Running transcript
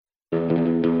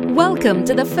Welcome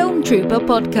to the Film Trooper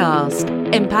podcast,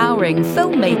 empowering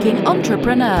filmmaking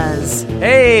entrepreneurs.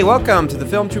 Hey, welcome to the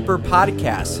Film Trooper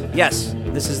podcast. Yes,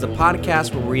 this is the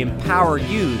podcast where we empower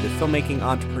you, the filmmaking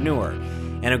entrepreneur.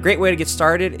 And a great way to get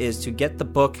started is to get the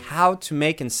book, How to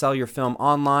Make and Sell Your Film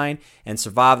Online and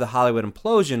Survive the Hollywood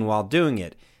Implosion while doing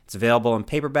it. It's available in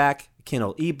paperback,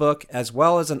 Kindle ebook, as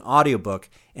well as an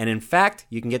audiobook. And in fact,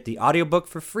 you can get the audiobook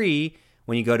for free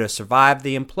when you go to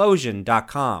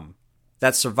survivetheimplosion.com.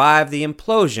 That's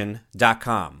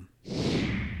survivetheimplosion.com.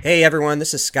 Hey everyone,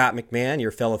 this is Scott McMahon,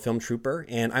 your fellow film trooper,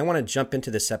 and I want to jump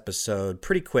into this episode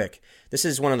pretty quick. This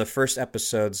is one of the first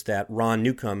episodes that Ron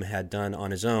Newcomb had done on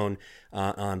his own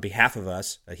on behalf of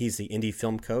us. He's the indie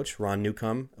film coach, Ron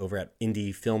Newcomb, over at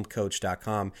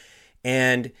indiefilmcoach.com,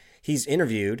 and he's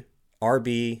interviewed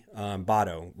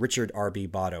Botto, Richard R.B.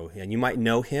 Botto, and you might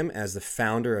know him as the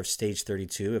founder of Stage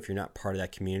 32. If you're not part of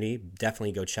that community,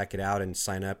 definitely go check it out and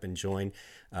sign up and join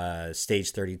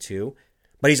Stage 32.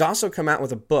 But he's also come out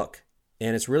with a book,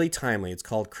 and it's really timely. It's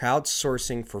called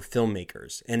Crowdsourcing for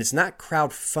Filmmakers, and it's not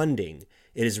crowdfunding.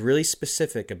 It is really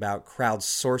specific about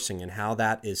crowdsourcing and how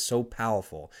that is so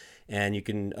powerful. And you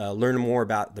can learn more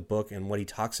about the book and what he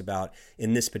talks about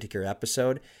in this particular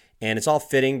episode. And it's all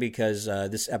fitting because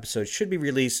this episode should be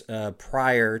released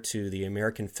prior to the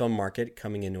American film market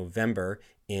coming in November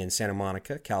in Santa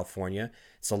Monica, California.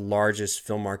 It's the largest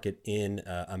film market in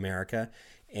America,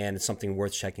 and it's something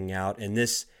worth checking out. And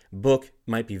this book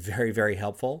might be very, very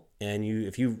helpful. And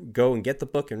if you go and get the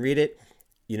book and read it,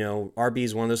 you know, RB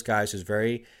is one of those guys who's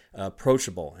very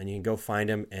approachable, and you can go find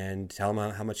him and tell him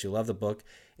how much you love the book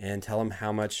and tell him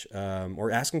how much, or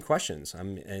ask him questions.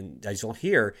 And as you'll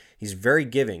hear, he's very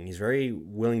giving. He's very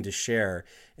willing to share,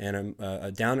 and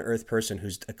a down-to-earth person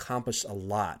who's accomplished a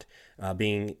lot,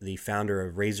 being the founder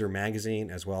of Razor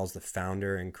Magazine, as well as the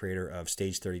founder and creator of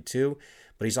Stage 32.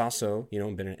 But he's also,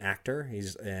 been an actor.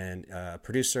 He's a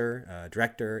producer,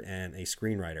 director, and a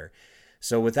screenwriter.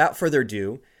 So without further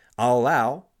ado, I'll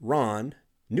allow Ron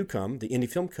Newcomb, the indie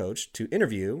film coach, to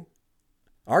interview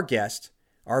our guest,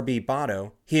 R.B.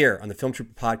 Botto, here on the Film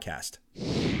Trooper podcast.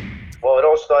 Well, it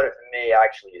all started for me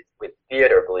actually with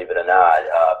theater, believe it or not.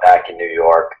 Back in New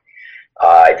York,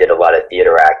 I did a lot of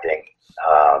theater acting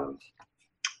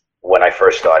when I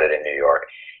first started in New York.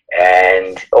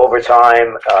 And over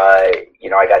time, I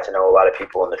got to know a lot of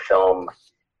people in the film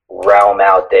realm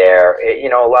out there.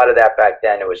 A lot of that back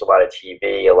then, there was a lot of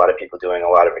TV, a lot of people doing a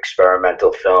lot of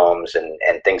experimental films and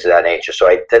things of that nature. So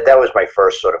that was my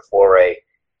first sort of foray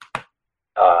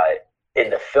in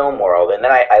the film world. And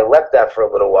then I left that for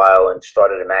a little while and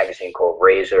started a magazine called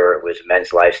Razor. It was a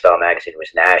men's lifestyle magazine. It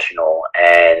was national.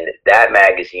 And that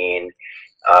magazine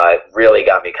really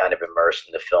got me kind of immersed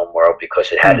in the film world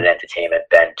because it had an entertainment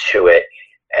bent to it.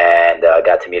 And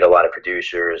got to meet a lot of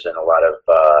producers and a lot of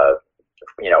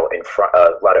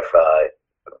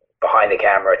behind the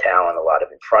camera talent, a lot of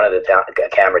in front of the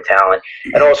camera talent,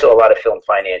 and also a lot of film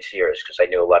financiers, because I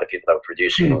knew a lot of people that were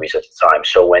producing movies at the time.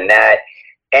 So when that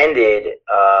ended,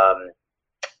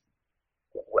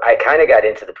 I kind of got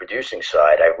into the producing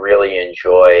side. I really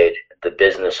enjoyed the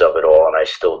business of it all, and I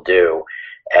still do.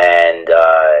 And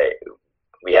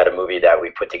we had a movie that we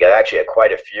put together. Actually, had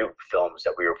quite a few films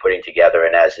that we were putting together,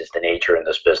 and as is the nature in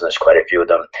this business, quite a few of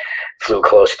them flew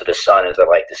close to the sun, as I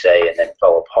like to say, and then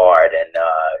fell apart. And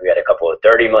we had a couple of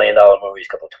 $30 million movies,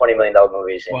 a couple of $20 million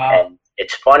movies. And, wow. And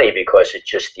it's funny because it's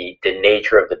just the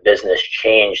nature of the business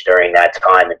changed during that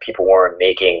time, and people weren't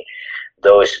making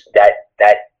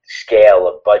that scale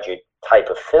of budget type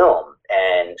of film.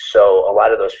 And so a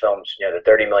lot of those films, the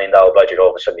 $30 million budget all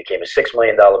of a sudden became a $6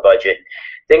 million budget.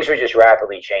 Things were just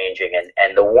rapidly changing.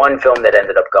 And the one film that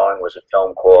ended up going was a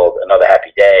film called Another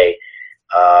Happy Day,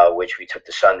 which we took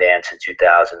to Sundance in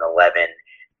 2011.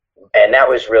 And that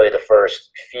was really the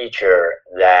first feature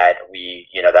that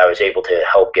that I was able to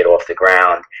help get off the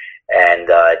ground, and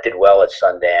did well at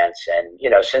Sundance. And,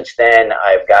 since then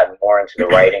I've gotten more into the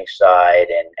writing side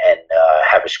and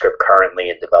have a script currently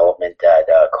in development at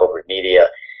Covert Media,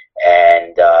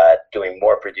 and doing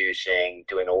more producing,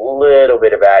 doing a little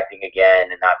bit of acting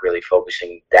again, and not really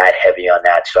focusing that heavy on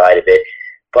that side of it,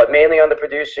 but mainly on the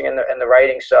producing and the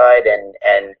writing side,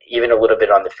 and even a little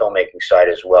bit on the filmmaking side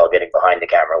as well, getting behind the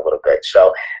camera a little bit.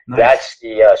 So nice. That's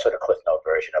the sort of Cliff Note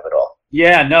version of it all.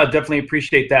 Yeah, no, definitely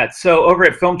appreciate that. So over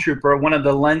at Film Trooper, one of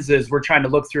the lenses we're trying to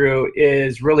look through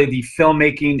is really the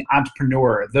filmmaking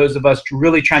entrepreneur. Those of us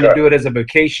really trying to do it as a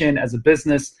vocation, as a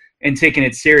business, and taking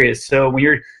it serious. So when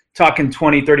you're talking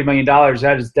 $20, $30 million,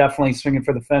 that is definitely swinging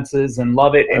for the fences, and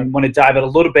love it, and want to dive it a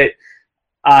little bit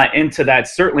into that,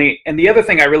 certainly. And the other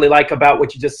thing I really like about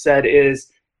what you just said is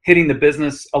hitting the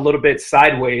business a little bit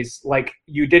sideways. Like,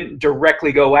 you didn't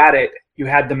directly go at it. You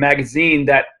had the magazine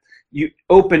that you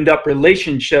opened up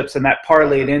relationships, and that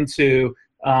parlayed into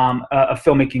a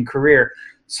filmmaking career.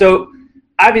 So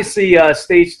obviously,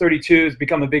 Stage 32 has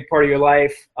become a big part of your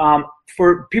life.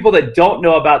 For people that don't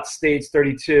know about Stage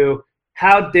 32,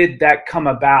 how did that come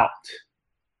about?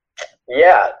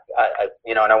 Yeah,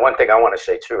 and one thing I want to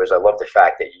say too is I love the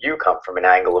fact that you come from an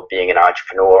angle of being an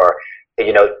entrepreneur.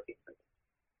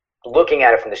 Looking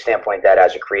at it from the standpoint that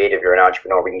as a creative, you're an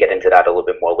entrepreneur. We can get into that a little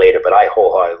bit more later, but I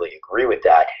wholeheartedly agree with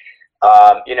that.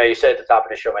 You said at the top of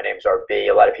the show, my name's RB.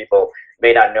 A lot of people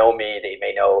may not know me. They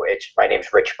may know my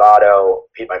name's Rich Botto.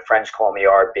 My friends call me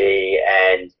RB,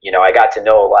 and I got to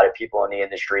know a lot of people in the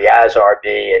industry as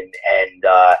RB, and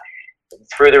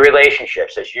through the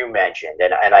relationships, as you mentioned.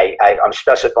 And I'm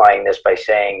specifying this by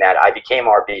saying that I became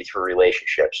RB through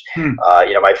relationships.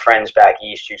 My friends back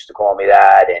east used to call me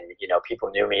that, and people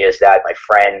knew me as that, my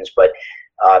friends, but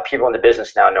people in the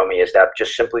business now know me as that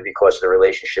just simply because of the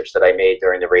relationships that I made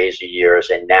during the Razor years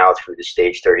and now through the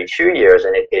Stage 32 years.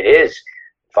 And it is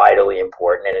vitally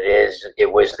important, and it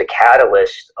was the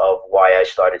catalyst of why I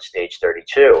started Stage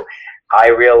 32. I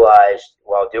realized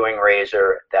while doing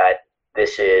Razor that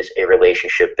this is a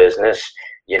relationship business.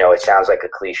 It sounds like a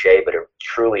cliche, but it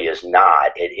truly is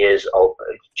not. It is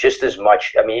just as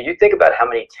much. I mean, you think about how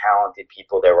many talented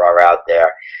people there are out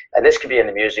there, and this could be in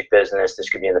the music business, this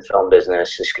could be in the film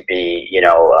business, this could be,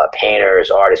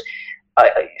 painters, artists.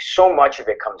 So much of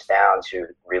it comes down to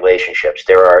relationships.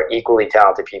 There are equally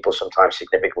talented people, sometimes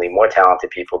significantly more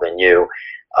talented people than you,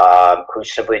 who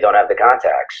simply don't have the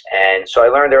contacts. And so I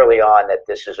learned early on that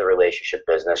this is a relationship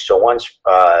business. So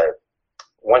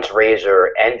once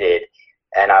Razor ended,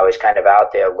 and I was kind of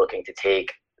out there looking to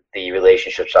take the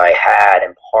relationships I had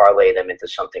and parlay them into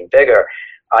something bigger,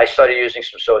 I started using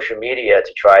some social media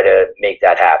to try to make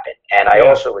that happen. And I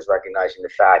also was recognizing the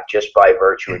fact, just by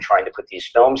virtue of trying to put these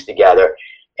films together,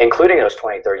 including those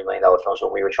 $20, $30 million films,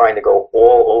 when we were trying to go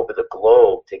all over the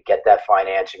globe to get that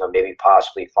financing, or maybe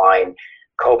possibly find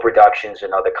co-productions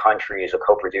in other countries or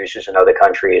co-producers in other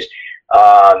countries,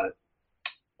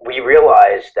 we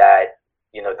realized that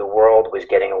the world was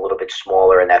getting a little bit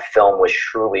smaller, and that film was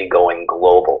truly going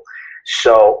global.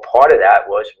 So part of that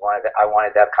was I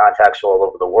wanted to have contacts all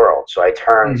over the world. So I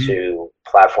turned to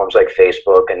platforms like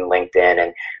Facebook and LinkedIn,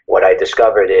 and what I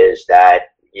discovered is that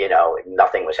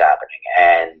nothing was happening,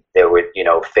 and there were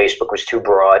Facebook was too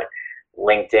broad.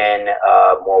 LinkedIn,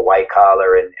 more white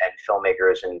collar, and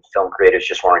filmmakers and film creators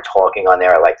just weren't talking on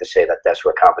there. I like to say that that's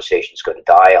where conversations go to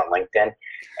die, on LinkedIn,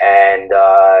 and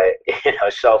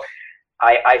so.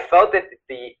 I felt that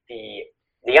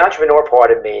the entrepreneur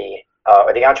part of me,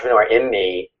 or the entrepreneur in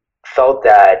me, felt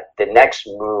that the next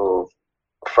move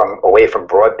away from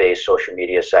broad-based social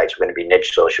media sites were going to be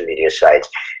niche social media sites.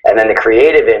 And then the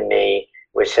creative in me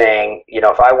was saying,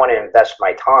 if I want to invest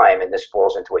my time, and this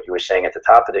falls into what you were saying at the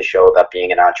top of the show about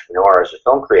being an entrepreneur as a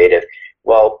film creative,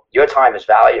 well, your time is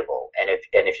valuable. And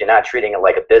if you're not treating it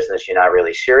like a business, you're not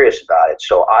really serious about it.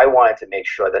 So I wanted to make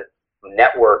sure that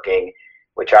networking,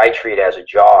 which I treat as a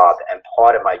job and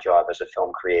part of my job as a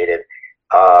film creative,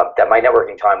 that my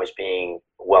networking time was being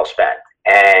well spent.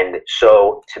 And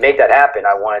so to make that happen,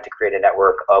 I wanted to create a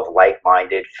network of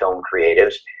like-minded film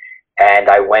creatives. And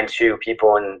I went to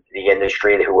people in the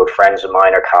industry who were friends of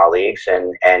mine or colleagues.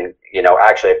 And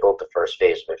actually I built the first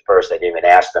phase of it first. I didn't even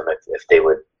ask them if they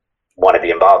would want to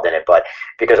be involved in it, but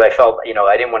because I felt,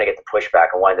 I didn't want to get the pushback.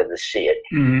 I wanted them to see it.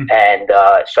 And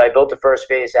so I built the first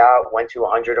phase out, went to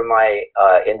 100 of my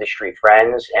industry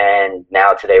friends, and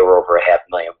now today we're over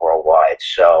 500,000 worldwide.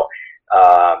 So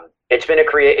it's been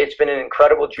an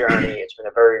incredible journey. It's been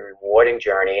a very rewarding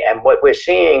journey. And what we're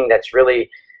seeing that's really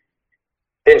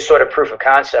been sort of proof of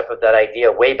concept of that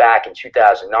idea way back in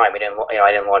 2009. I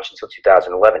didn't launch until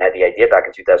 2011, had the idea back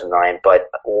in 2009, but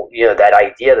that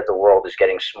idea that the world is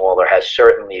getting smaller has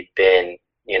certainly been,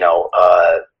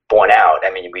 borne out. I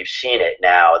mean, we've seen it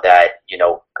now that,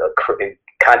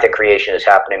 content creation is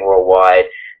happening worldwide.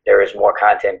 There is more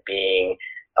content being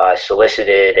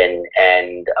solicited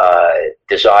and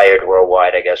desired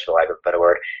worldwide, I guess, for lack of a better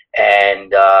word.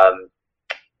 And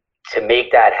to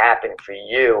make that happen for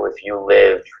you, if you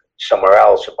live somewhere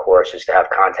else, of course, is to have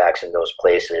contacts in those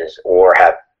places, or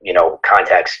have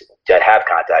contacts that have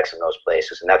contacts in those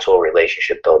places, and that's all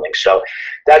relationship building. So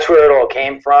that's where it all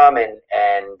came from, and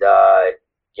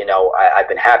I've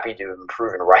been happy to have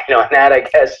proven right on that, I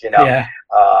guess.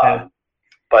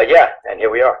 But yeah, and here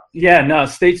we are. Yeah, no,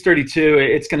 Stage 32,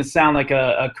 it's going to sound like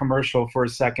a commercial for a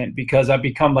second, because I've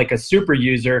become like a super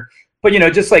user. But,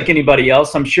 just like anybody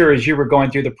else, I'm sure as you were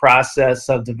going through the process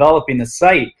of developing the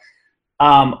site,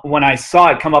 when I saw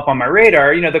it come up on my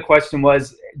radar, the question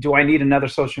was, do I need another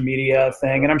social media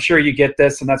thing? And I'm sure you get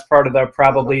this, and that's part of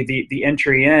probably the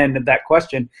entry in of that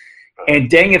question. And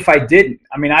dang if I didn't.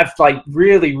 I mean, I've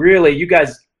really, you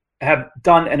guys have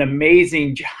done an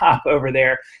amazing job over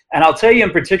there. And I'll tell you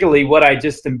in particularly what I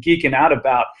just am geeking out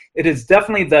about. It is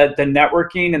definitely the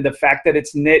networking and the fact that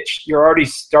it's niche. You're already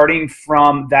starting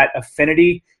from that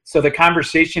affinity. So the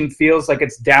conversation feels like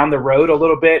it's down the road a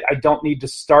little bit. I don't need to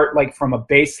start from a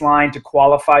baseline to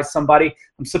qualify somebody.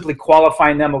 I'm simply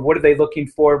qualifying them of what are they looking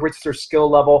for, what's their skill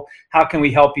level, how can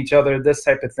we help each other, this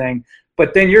type of thing.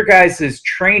 But then your guys'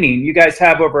 training, you guys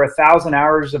have over 1,000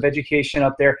 hours of education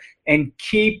up there, and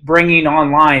keep bringing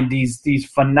online these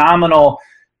phenomenal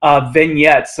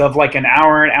vignettes of an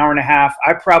hour and a half.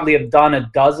 I probably have done a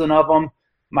dozen of them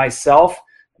myself.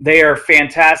 They are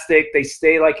fantastic. They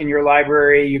stay in your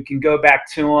library. You can go back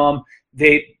to them.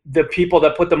 The people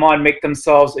that put them on make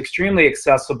themselves extremely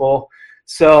accessible.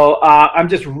 So I'm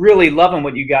just really loving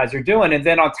what you guys are doing. And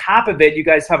then on top of it, you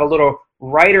guys have a little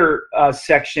writer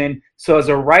section. So as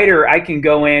a writer, I can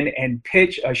go in and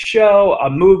pitch a show,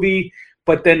 a movie.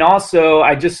 But then also,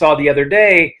 I just saw the other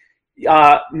day,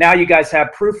 now you guys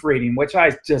have proofreading, which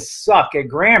I just suck at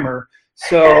grammar.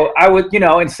 So I would,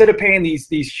 instead of paying these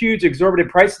huge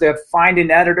exorbitant prices, they have to find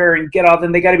an editor and get all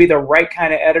them. They got to be the right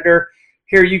kind of editor.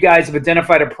 Here you guys have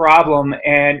identified a problem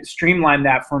and streamlined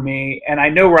that for me. And I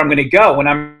know where I'm going to go. When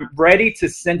I'm ready to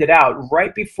send it out,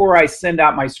 right before I send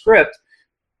out my script,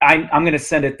 I'm going to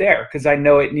send it there because I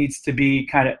know it needs to be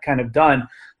kind of done.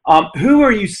 Who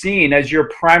are you seeing as your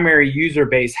primary user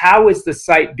base? How is the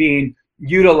site being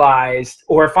utilized?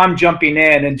 Or if I'm jumping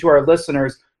in, and to our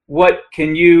listeners, what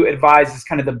can you advise is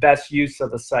kind of the best use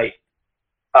of the site?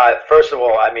 First of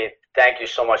all, thank you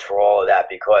so much for all of that,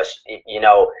 because,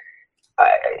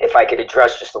 if I could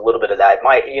address just a little bit of that,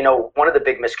 one of the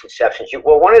big misconceptions,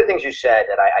 one of the things you said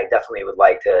that I definitely would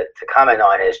like to comment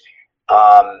on is,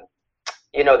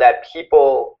 that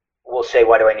people will say,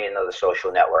 why do I need another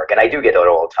social network? And I do get that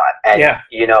all the time. And, yeah.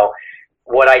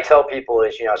 What I tell people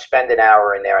is, spend an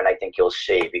hour in there and I think you'll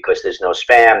see, because there's no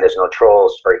spam, there's no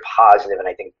trolls, it's very positive. And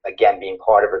I think, again, being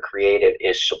part of a creative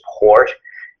is support.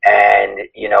 And,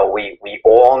 we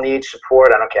all need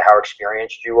support. I don't care how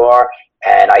experienced you are.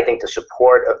 And I think the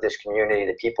support of this community,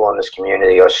 the people in this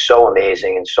community are so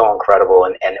amazing and so incredible,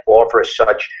 and offer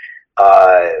such,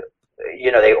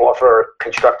 they offer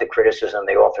constructive criticism,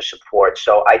 they offer support.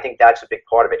 So I think that's a big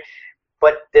part of it.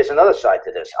 But there's another side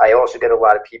to this. I also get a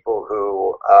lot of people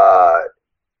who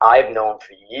I've known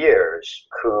for years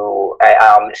who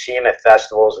I'll see them at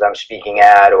festivals that I'm speaking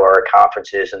at or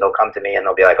conferences, and they'll come to me and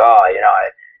they'll be like, oh, I've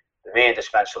been meaning to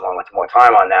spend some more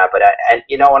time on that. But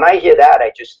when I hear that,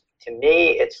 to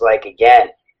me, it's again,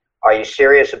 are you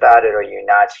serious about it or are you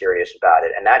not serious about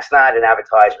it? And that's not an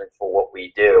advertisement for what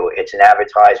we do. It's an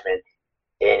advertisement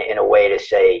in a way to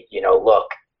say, look,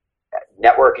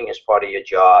 networking is part of your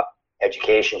job.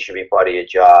 Education should be part of your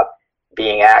job.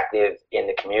 Being active in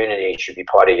the community should be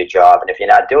part of your job. And if you're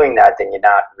not doing that, then you're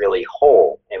not really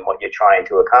whole in what you're trying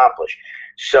to accomplish.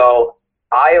 So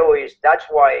that's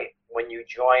why when you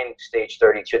join Stage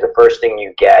 32, the first thing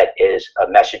you get is a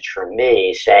message from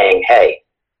me saying, hey,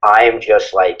 I am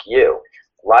just like you.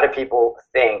 A lot of people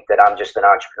think that I'm just an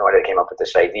entrepreneur that came up with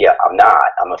this idea. I'm not.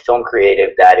 I'm a film creative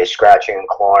that is scratching and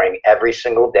clawing every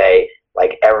single day,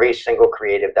 like every single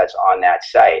creative that's on that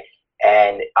site.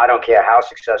 And I don't care how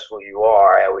successful you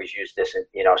are. I always use this,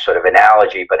 sort of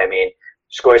analogy, but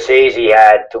Scorsese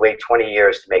had to wait 20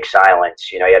 years to make Silence.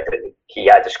 He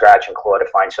had to scratch and claw to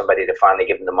find somebody to finally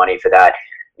give him the money for that.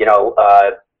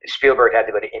 Spielberg had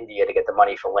to go to India to get the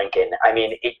money for Lincoln.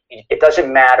 It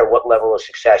doesn't matter what level of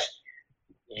success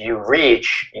you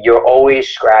reach, you're always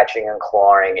scratching and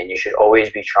clawing, and you should always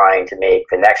be trying to make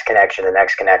the next connection, the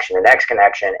next connection, the next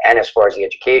connection. And as far as the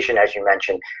education, as you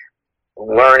mentioned,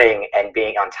 learning and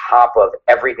being on top of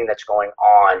everything that's going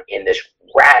on in this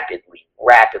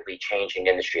rapidly changing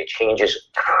industry. It changes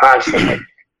constantly.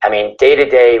 Day to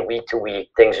day, week to week,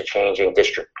 things are changing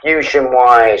distribution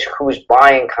wise, who's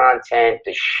buying content,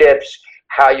 the ships,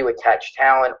 how you attach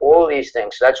talent, all of these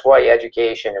things. So that's why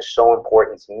education is so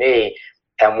important to me,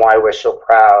 and why we're so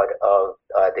proud of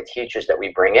the teachers that we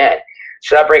bring in.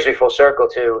 So that brings me full circle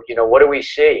to, what do we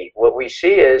see? What we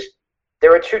see is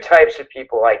there are two types of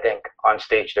people, I think, on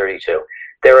Stage 32.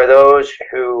 There are those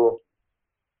who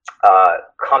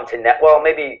come to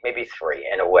maybe three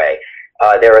in a way.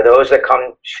 There are those that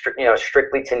come,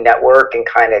 strictly to network and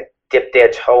kind of dip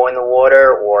their toe in the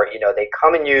water, or they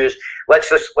come and use. Let's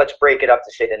break it up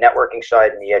to say the networking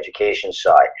side and the education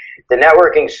side. The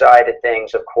networking side of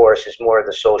things, of course, is more of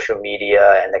the social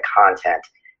media and the content.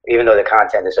 even though the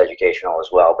content is educational as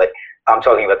well. But I'm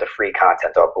talking about the free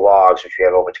content, our blogs, which we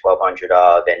have over 1,200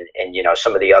 of, and you know,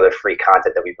 some of the other free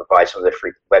content that we provide, some of the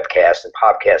free webcasts and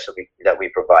podcasts that we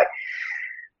provide.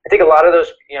 I think a lot of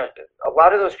those, you know, a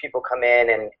lot of those people come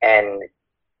in and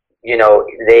you know,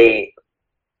 they,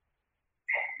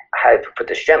 how to put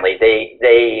this gently,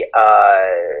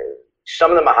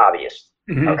 some of them are hobbyists.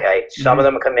 Mm-hmm. Okay, some of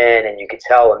them come in and you could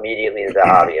tell immediately that they're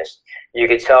hobbyists. You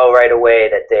could tell right away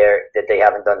that they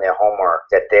haven't done their homework,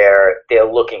 that they're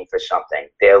looking for something.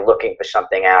 They're looking for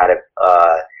something out of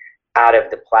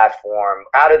the platform,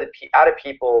 out of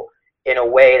people in a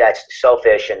way that's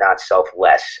selfish and not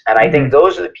selfless. And I think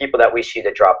those are the people that we see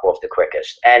that drop off the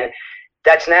quickest. And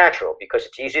that's natural because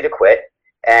it's easy to quit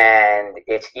and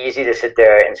it's easy to sit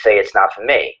there and say it's not for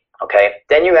me. Okay,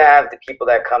 then you have the people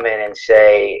that come in and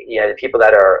say, you know, the people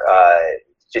that are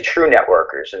the true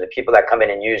networkers and the people that come in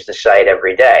and use the site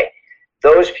every day.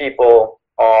 Those people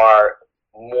are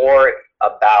more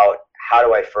about how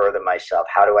do I further myself?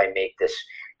 How do I make this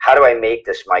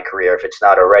my career if it's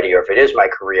not already, or if it is my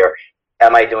career,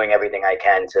 am I doing everything I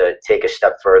can to take a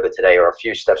step further today or a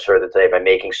few steps further today by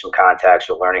making some contacts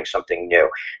or learning something new?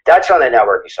 That's on the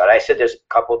networking side. I said there's a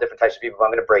couple of different types of people, but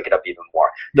I'm going to break it up even more.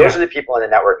 Those are the people on the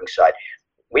networking side.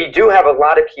 We do have a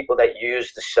lot of people that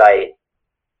use the site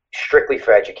strictly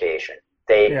for education.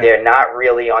 They're not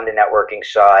really on the networking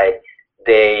side.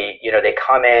 They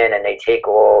come in and they take a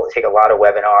lot of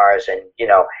webinars, and you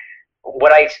know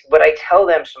what I tell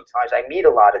them sometimes. I meet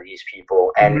a lot of these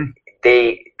people and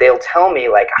they'll tell me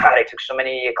like, I took so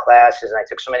many of your classes and I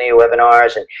took so many of your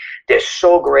webinars and they're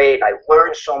so great and I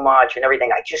learned so much and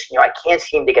everything. I just, I can't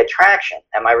seem to get traction.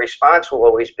 And my response will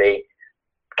always be,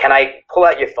 can I pull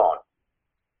out your phone,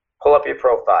 pull up your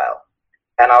profile?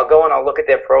 And I'll go and I'll look at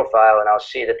their profile and I'll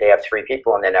see that they have 3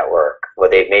 people in their network, or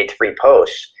they've made 3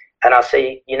 posts. And I'll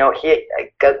say, here,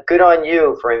 good on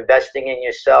you for investing in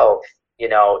yourself,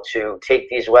 to take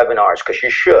these webinars, because you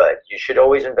should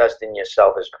always invest in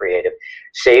yourself as creative.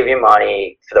 Save your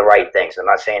money for the right things. I'm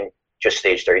not saying just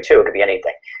stage 32. It could be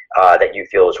anything that you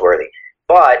feel is worthy.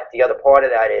 But the other part of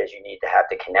that is you need to have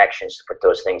the connections to put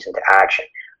those things into action.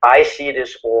 I see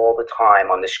this all the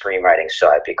time on the screenwriting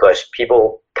side, because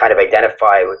people kind of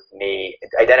identify me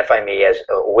as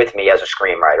a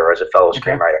screenwriter or as a fellow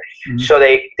screenwriter. Mm-hmm. So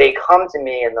they come to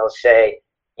me and they'll say,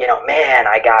 man,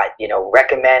 I got,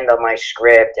 recommend on my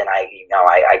script, and I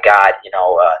got,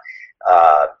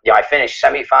 I finished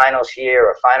semifinals here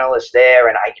or finalists there,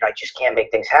 and I just can't make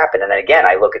things happen. And then again,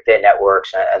 I look at their network,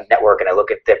 and I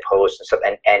look at their posts and stuff,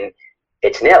 and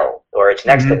it's nil, or it's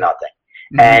next to nothing.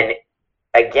 Mm-hmm. And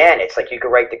again, it's like you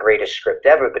could write the greatest script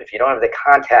ever, but if you don't have the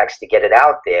contacts to get it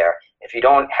out there, if you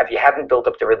haven't built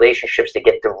up the relationships to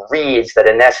get the reads that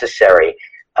are necessary,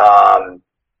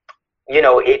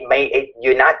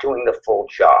 you're not doing the full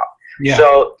job. Yeah.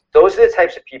 So those are the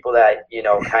types of people that,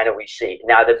 kind of we see.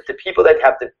 Now, the people that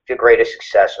have the greatest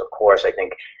success, of course, I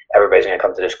think everybody's going to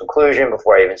come to this conclusion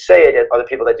before I even say it, are the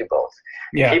people that do both.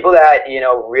 Yeah. The people that,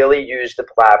 really use the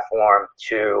platform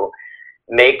to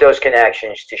make those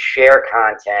connections, to share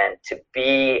content, to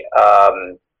be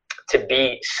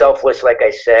selfless, like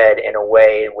I said, in a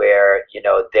way where,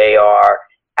 they are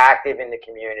active in the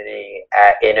community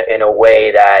in a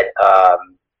way that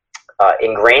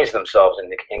ingrains themselves in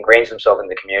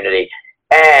the community,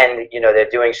 and they're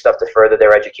doing stuff to further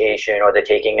their education, or they're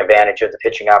taking advantage of the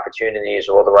pitching opportunities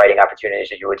or the writing opportunities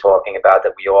that you were talking about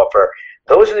that we offer.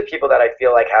 Those are the people that I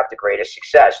feel like have the greatest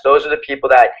success. Those are the people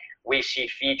that we see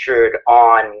featured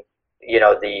on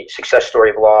the success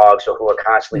story blogs, or who are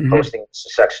constantly posting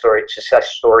success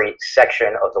story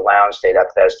section of the lounge. Say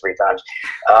that fast 3 times.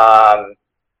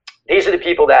 These are the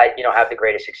people that, have the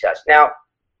greatest success. Now,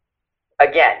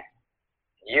 again,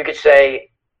 you could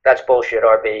say, that's bullshit,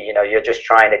 RB. You're just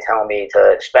trying to tell me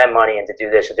to spend money and to do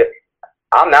this.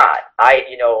 I'm not.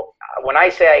 When I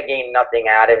say I gain nothing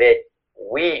out of it,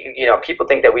 people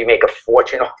think that we make a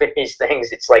fortune off of these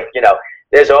things. It's like,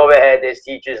 there's overhead, there's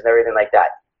teachers and everything like that.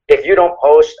 If you don't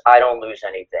post, I don't lose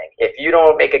anything. If you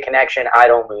don't make a connection, I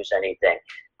don't lose anything.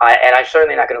 And I'm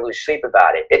certainly not going to lose sleep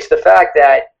about it. It's the fact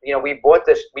that, we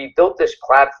built this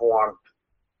platform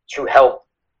to help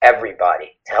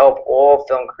everybody, to help all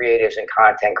film creatives and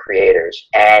content creators.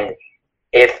 And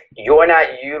if you're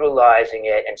not utilizing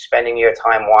it and spending your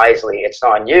time wisely, it's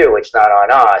on you, it's not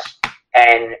on us.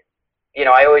 And,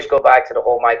 I always go back to the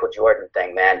whole Michael Jordan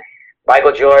thing, man.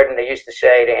 Michael Jordan, they used to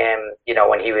say to him,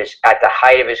 when he was at the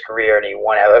height of his career and he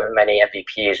won however many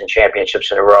MVPs and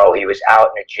championships in a row, he was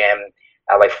out in a gym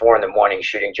at like 4 a.m.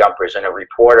 shooting jumpers, and a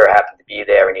reporter happened to be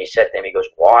there, and he said to him, he goes,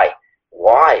 why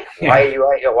are you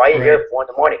here at 4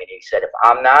 a.m? And he said, if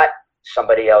I'm not,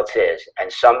 somebody else is.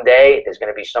 And someday there's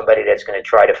going to be somebody that's going to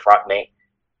try to front me,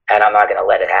 and I'm not going to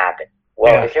let it happen.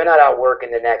 Well, if you're not out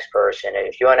working the next person, and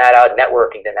if you're not out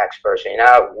networking the next person, you're not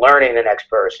out learning the next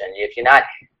person, if you're not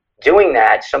doing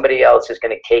that, somebody else is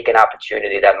going to take an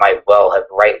opportunity that might well have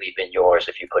rightly been yours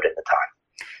if you put in the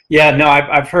time. Yeah, no,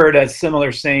 I've heard a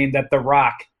similar saying that The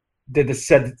Rock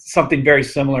said something very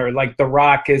similar. Like The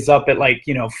Rock is up at 4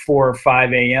 or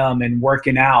 5 a.m. and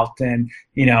working out, and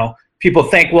people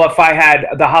think, well, if I had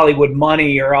the Hollywood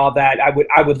money or all that, I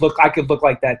could look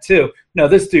like that too. No,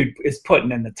 this dude is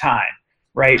putting in the time,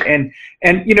 right? And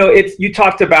you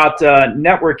talked about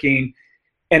networking,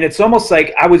 and it's almost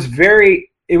like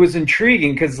it was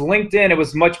intriguing because LinkedIn, it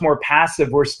was much more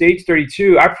passive, where Stage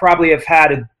 32, I probably have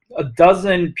had a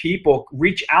dozen people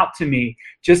reach out to me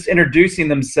just introducing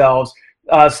themselves.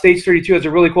 Stage 32 is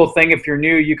a really cool thing. If you're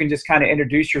new, you can just kind of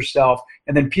introduce yourself,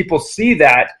 and then people see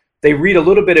that. They read a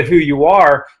little bit of who you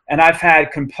are, and I've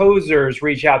had composers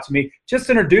reach out to me just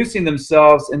introducing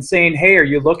themselves and saying, hey, are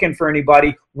you looking for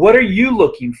anybody? What are you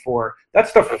looking for?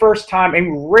 That's the first time,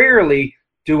 and rarely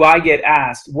do I get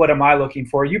asked, what am I looking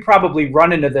for? You probably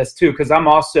run into this too, because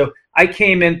I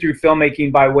came in through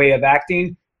filmmaking by way of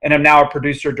acting, and I'm now a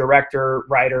producer, director,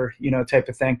 writer, type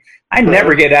of thing. I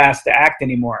never get asked to act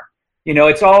anymore.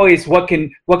 It's always what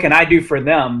can I do for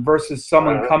them versus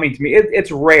someone coming to me. It's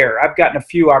rare. I've gotten a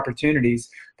few opportunities,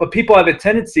 but people have a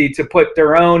tendency to put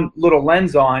their own little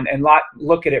lens on and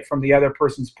look at it from the other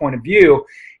person's point of view.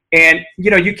 And,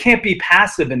 you can't be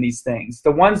passive in these things.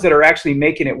 The ones that are actually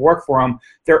making it work for them,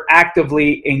 they're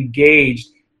actively engaged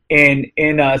in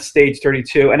Stage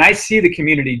 32. And I see the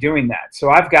community doing that. So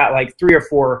I've got 3 or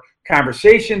 4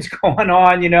 conversations going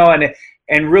on,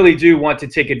 and really do want to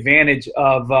take advantage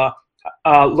of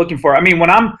looking for. I mean, when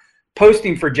I'm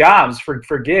posting for jobs,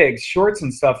 for gigs, shorts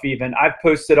and stuff even, I've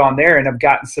posted on there and I've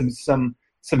gotten some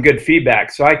good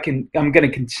feedback. So I'm going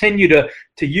to continue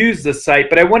to use the site,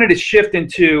 but I wanted to shift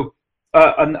into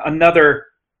another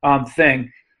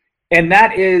thing. And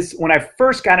that is, when I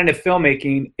first got into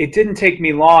filmmaking, it didn't take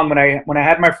me long when I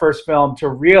had my first film to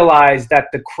realize that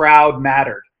the crowd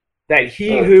mattered, that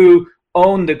he who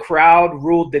owned the crowd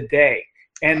ruled the day.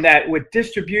 And that with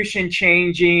distribution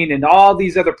changing and all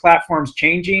these other platforms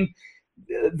changing,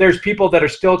 there's people that are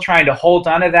still trying to hold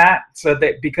on to that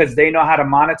because they know how to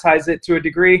monetize it to a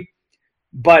degree.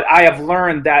 But I have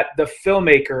learned that the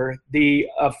filmmaker, the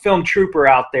film trooper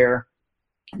out there,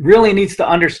 really needs to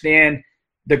understand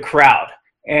the crowd.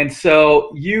 And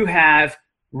so you have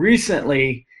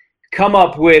recently come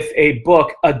up with a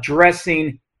book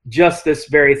addressing just this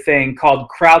very thing called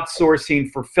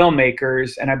Crowdsourcing for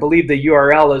Filmmakers. And I believe the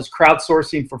URL is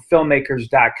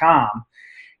crowdsourcingforfilmmakers.com.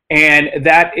 And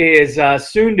that is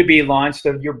soon to be launched.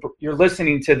 So you're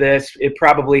listening to this, it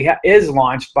probably is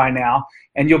launched by now.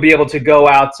 And you'll be able to go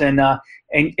out and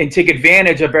take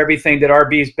advantage of everything that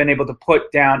RB's been able to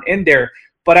put down in there.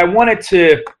 But I wanted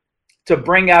to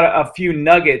bring out a few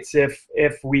nuggets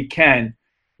if we can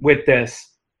with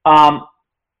this.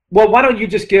 Well, why don't you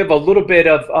just give a little bit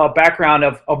of background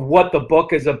of what the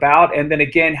book is about, and then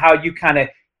again, how you kind of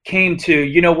came to,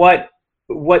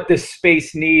 what this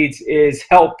space needs is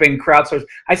help in crowdsourcing.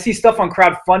 I see stuff on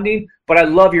crowdfunding, but I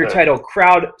love your title,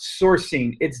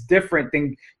 crowdsourcing. It's different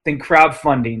than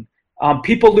crowdfunding.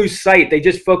 People lose sight. They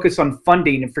just focus on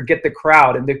funding and forget the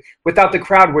crowd. And without the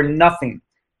crowd, we're nothing.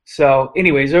 So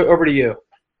anyways, over to you.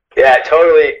 Yeah,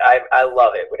 totally. I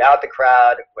love it. Without the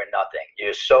crowd, we're nothing.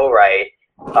 You're so right.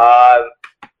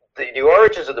 The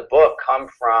origins of the book come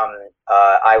from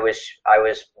I was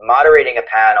moderating a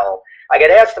panel. I got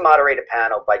asked to moderate a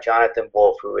panel by Jonathan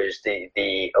Wolf, who is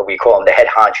we call him the head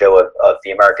honcho of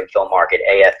the American film market,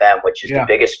 AFM, which is the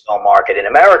biggest film market in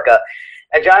America.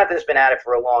 And Jonathan's been at it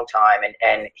for a long time,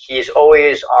 and he's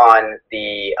always on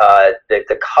the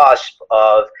cusp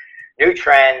of new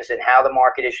trends and how the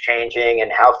market is changing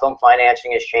and how film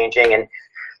financing is changing. And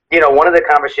one of the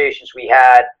conversations we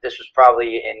had, this was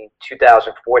probably in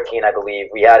 2014, I believe,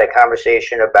 we had a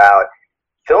conversation about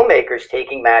filmmakers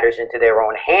taking matters into their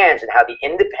own hands and how the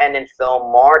independent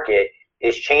film market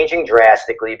is changing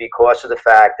drastically because of the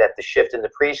fact that the shift in the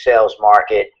pre-sales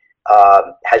market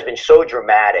has been so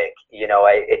dramatic.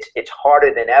 It's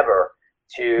harder than ever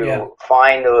to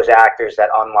find those actors that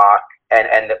unlock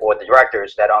or the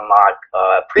directors that unlock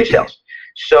pre-sales.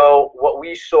 So what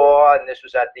we saw, and this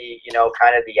was at the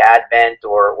kind of the advent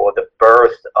or the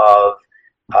birth of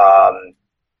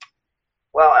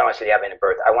well, I don't want to say the advent of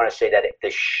birth. I want to say that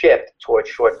the shift towards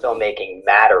short filmmaking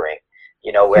mattering.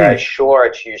 Whereas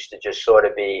shorts used to just sort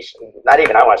of be not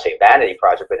even, I want to say, a vanity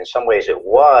project, but in some ways it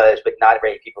was, but not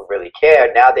many people really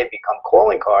cared. Now they've become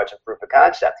calling cards and proof of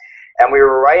concept. And we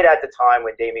were right at the time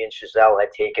when Damien Chazelle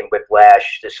had taken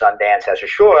Whiplash to Sundance as a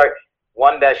short,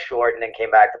 won Best Short, and then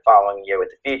came back the following year with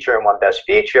the feature and won Best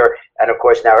Feature. And of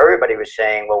course, now everybody was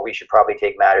saying, well, we should probably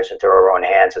take matters into our own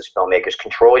hands as filmmakers,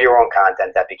 control your own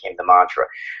content. That became the mantra.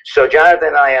 So Jonathan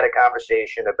and I had a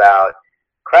conversation about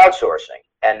crowdsourcing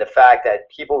and the fact that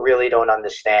people really don't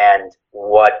understand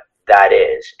what that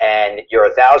is. And you're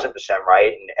 1,000%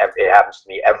 right. And it happens to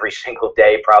me every single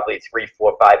day, probably 3,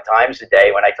 4, 5 times a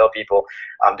day. When I tell people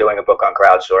I'm doing a book on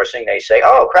crowdsourcing, they say,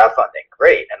 oh, crowdfunding,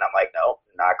 great. And I'm like, no,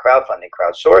 not crowdfunding,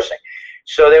 crowdsourcing.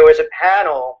 So there was a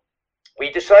panel.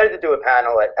 We decided to do a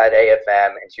panel at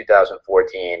AFM in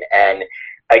 2014. And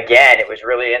again, it was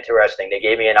really interesting. They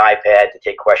gave me an iPad to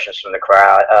take questions from the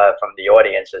crowd, from the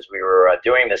audience as we were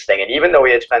doing this thing. And even though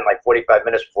we had spent like 45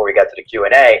 minutes before we got to the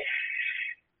Q&A,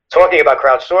 talking about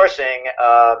crowdsourcing,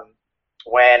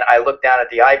 when I looked down at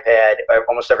the iPad,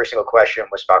 almost every single question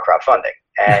was about crowdfunding.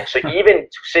 And so even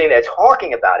sitting there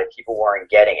talking about it, people weren't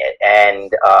getting it.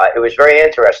 And it was very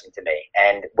interesting to me.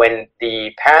 And when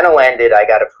the panel ended, I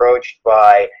got approached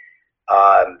by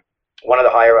one of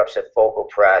the higher-ups at Focal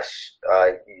Press.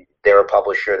 They're a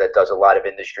publisher that does a lot of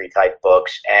industry-type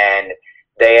books. And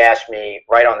they asked me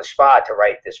right on the spot to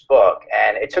write this book.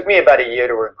 And it took me about a year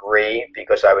to agree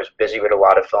because I was busy with a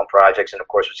lot of film projects and, of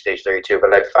course, with Stage 32.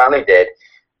 But I finally did.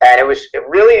 And it was a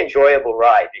really enjoyable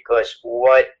ride because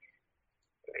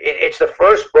it's the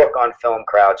first book on film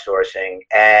crowdsourcing.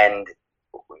 And,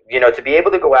 you know, to be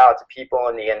able to go out to people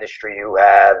in the industry who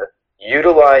have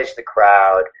utilized the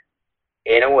crowd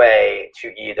in a way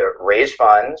to either raise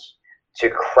funds, to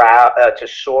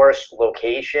source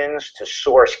locations, to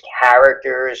source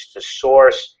characters, to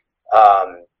source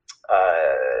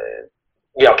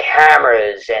you know,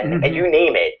 cameras and you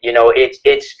name it. You know, it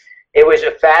was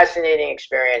a fascinating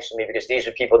experience to me because these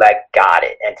are people that got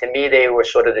it, and to me they were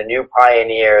sort of the new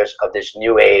pioneers of this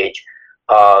new age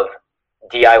of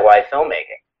DIY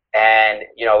filmmaking. And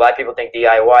you know, a lot of people think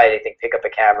DIY, they think pick up a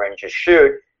camera and just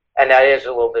shoot, and that is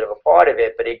a little bit of a part of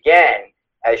it. But again,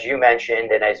 as you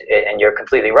mentioned, and you're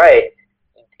completely right,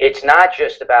 it's not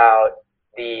just about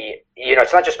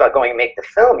it's not just about going and make the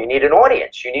film. You need an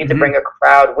audience. You need to bring a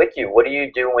crowd with you. What do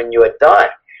you do when you are done?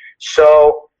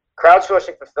 So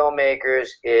crowdsourcing for filmmakers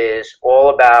is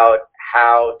all about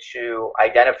how to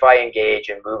identify, engage,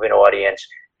 and move an audience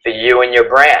for you and your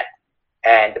brand,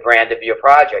 and the brand of your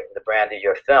project, and the brand of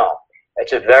your film.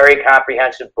 It's a very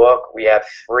comprehensive book. We have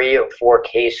 3 or 4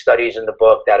 case studies in the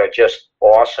book that are just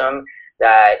awesome,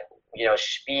 that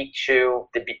speak to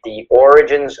the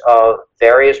origins of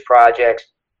various projects,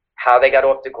 how they got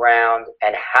off the ground,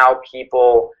 and how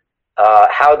people,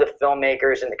 how the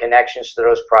filmmakers and the connections to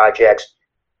those projects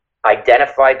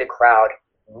identified the crowd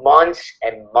months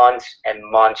and months and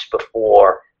months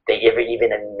before they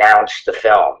even announced the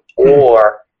film,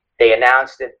 or they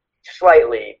announced it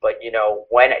slightly, but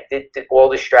when it did all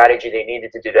the strategy they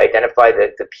needed to do to identify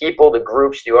the people, the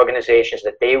groups, the organizations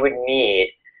that they would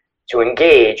need to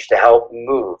engage to help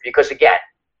move. Because again,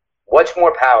 what's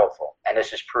more powerful, and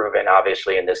this is proven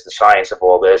obviously in the science of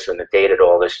all this and the data to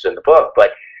all this is in the book,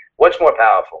 but what's more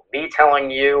powerful? Me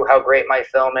telling you how great my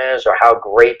film is, or how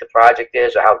great the project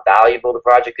is, or how valuable the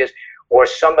project is, or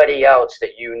somebody else that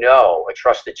a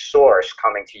trusted source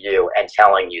coming to you and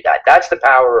telling you that? That's the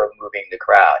power of moving the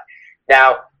crowd.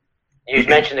 Now, you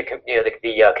mentioned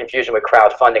the confusion with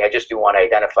crowdfunding. I just do want to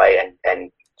identify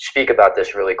and speak about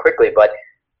this really quickly, but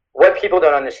what people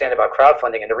don't understand about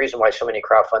crowdfunding, and the reason why so many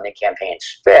crowdfunding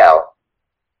campaigns fail,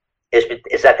 is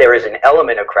that there is an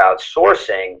element of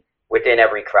crowdsourcing within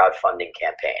every crowdfunding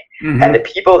campaign. And the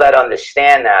people that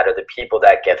understand that are the people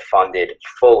that get funded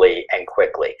fully and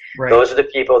quickly. Right. Those are the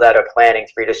people that are planning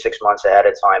 3 to 6 months ahead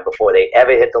of time before they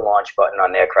ever hit the launch button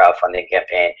on their crowdfunding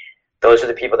campaign. Those are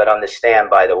the people that understand,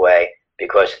 by the way,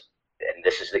 because, and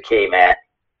this is the key, man,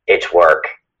 it's work.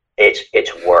 It's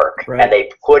work. Right. And they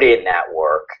put in that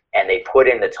work, and they put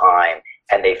in the time,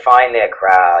 and they find their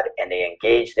crowd, and they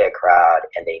engage their crowd,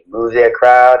 and they move their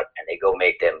crowd, and they go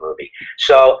make their movie.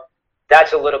 So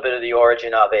that's a little bit of the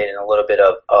origin of it, and a little bit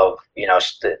of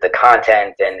the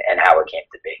content and how it came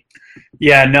to be.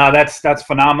 Yeah, no, that's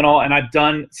phenomenal. And I've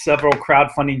done several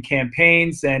crowdfunding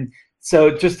campaigns, and so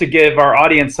just to give our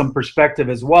audience some perspective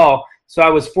as well. So I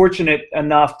was fortunate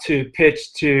enough to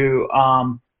pitch to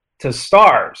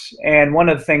Stars, and one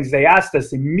of the things they asked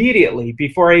us immediately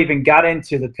before I even got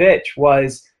into the pitch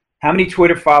was, how many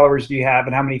Twitter followers do you have,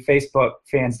 and how many Facebook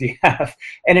fans do you have?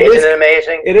 And Isn't it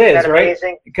amazing? It is, right?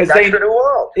 Amazing? Because that's for the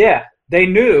world. Yeah, they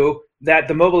knew that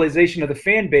the mobilization of the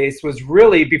fan base was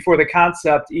really before the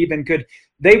concept even could.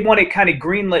 They want it kind of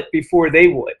greenlit before they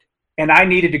would, and I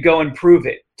needed to go and prove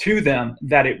it to them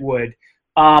that it would.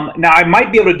 Now, I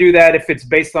might be able to do that if it's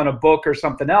based on a book or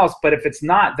something else, but if it's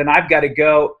not, then I've got to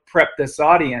go prep this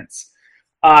audience.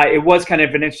 It was kind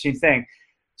of an interesting thing.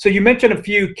 So you mentioned a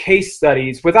few case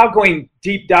studies without going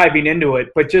deep diving into it,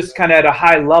 but just kind of at a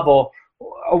high level.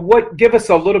 Give us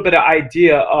a little bit of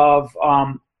idea of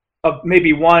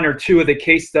maybe one or two of the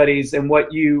case studies and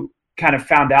what you kind of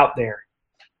found out there.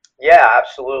 Yeah,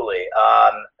 absolutely.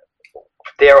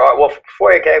 Well,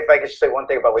 before if I could say one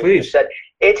thing about what you just said,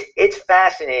 it's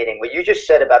fascinating what you just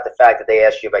said about the fact that they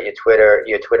asked you about your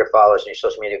Twitter followers and your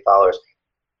social media followers.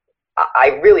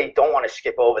 I really don't want to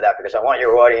skip over that because I want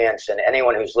your audience and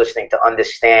anyone who's listening to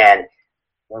understand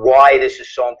why this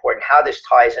is so important, how this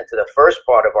ties into the first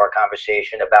part of our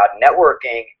conversation about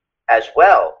networking as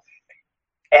well.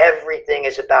 Everything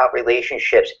is about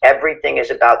relationships. Everything is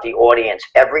about the audience.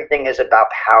 Everything is about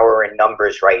power and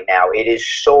numbers right now. It is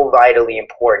so vitally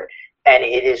important, and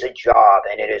it is a job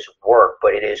and it is work,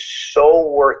 but it is so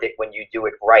worth it when you do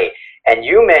it right. And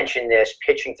you mentioned this,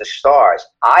 pitching to stars.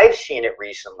 I've seen it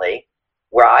recently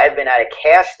where I've been at a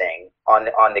casting on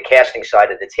the casting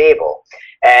side of the table,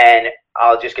 and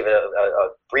I'll just give a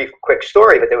brief, quick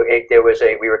story. But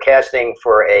we were casting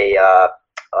for a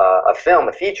film,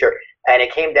 a feature. And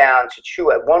it came down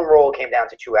to one role came down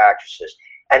to two actresses,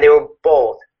 and they were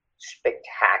both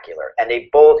spectacular, and they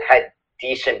both had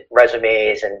decent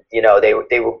resumes, and they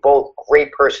were both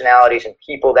great personalities and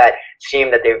people that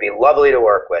seemed that they would be lovely to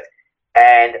work with.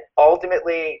 And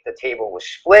ultimately, the table was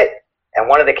split, and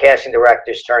one of the casting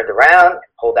directors turned around,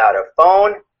 pulled out her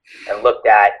phone, and looked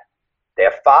at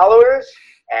their followers,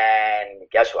 and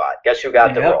guess what? Guess who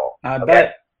got the role? I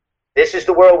bet. This is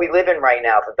the world we live in right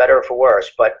now, for better or for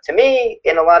worse. But to me,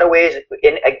 in a lot of ways,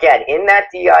 in that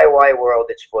DIY world,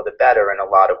 it's for the better in a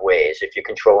lot of ways if you're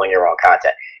controlling your own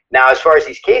content. Now, as far as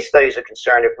these case studies are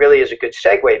concerned, it really is a good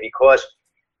segue because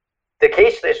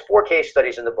there's 4 case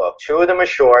studies in the book. 2 of them are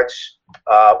shorts.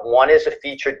 One is a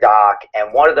feature doc,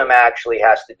 and one of them actually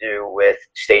has to do with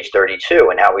Stage 32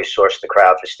 and how we source the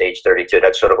crowd for Stage 32.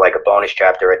 That's sort of like a bonus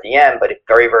chapter at the end, but it's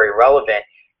very, very relevant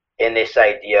in this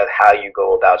idea of how you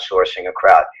go about sourcing a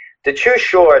crowd. The 2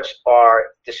 shorts are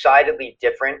decidedly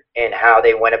different in how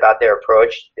they went about their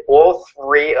approach. All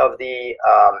 3 of the,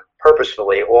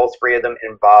 purposefully, all 3 of them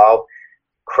involve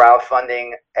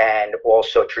crowdfunding and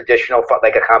also traditional,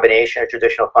 like a combination of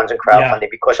traditional funds and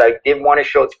crowdfunding, because I did want to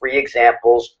show 3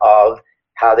 examples of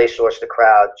how they source the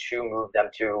crowd to move them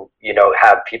to,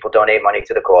 have people donate money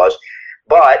to the cause.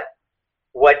 But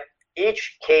what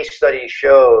each case study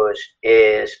shows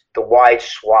is the wide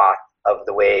swath of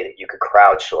the way that you could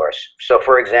crowdsource. So,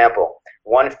 for example,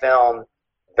 one film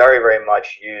very, very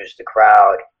much used the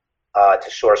crowd to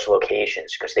source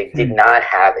locations because they did not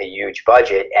have a huge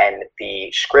budget, and the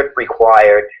script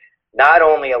required not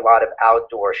only a lot of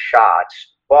outdoor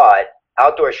shots, but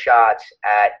outdoor shots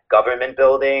at government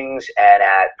buildings and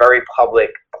at very public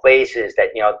places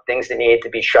that, things that needed to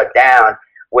be shut down,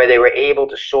 where they were able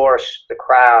to source the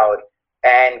crowd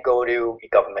and go to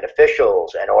government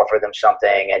officials and offer them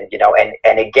something,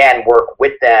 and again work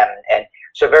with them. And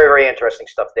so very, very interesting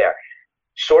stuff there.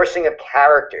 Sourcing of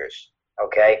characters,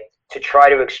 okay, to try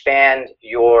to expand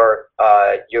your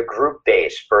group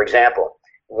base. For example,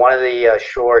 one of the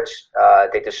shorts,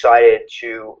 they decided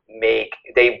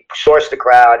they sourced the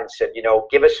crowd and said,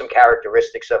 give us some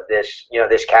characteristics of this,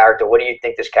 this character. What do you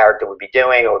think this character would be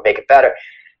doing or would make it better?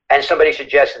 And somebody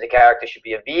suggested the character should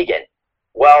be a vegan.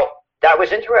 Well, that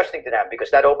was interesting to them because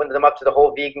that opened them up to the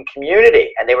whole vegan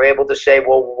community, and they were able to say,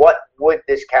 well, what would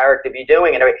this character be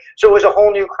doing? And so it was a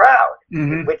whole new crowd,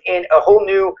 within a whole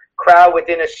new crowd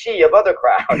within a sea of other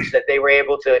crowds that they were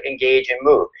able to engage and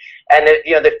move. And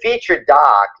the feature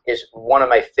doc is one of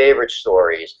my favorite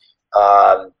stories.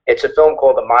 It's a film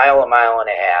called A Mile and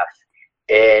a Half.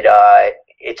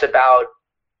 It's about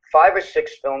 5 or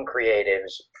 6 film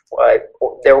creatives.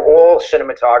 They're all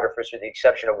cinematographers with the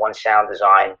exception of one sound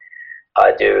design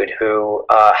dude who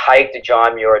hiked the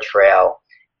John Muir Trail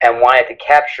and wanted to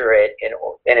capture it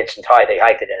in its entirety. They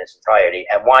hiked it in its entirety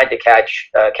and wanted to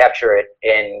capture it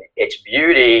in its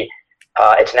beauty,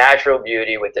 its natural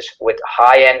beauty, with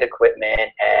high-end equipment,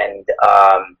 and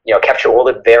capture all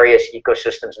the various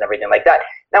ecosystems and everything like that.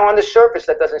 Now, on the surface,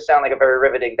 that doesn't sound like a very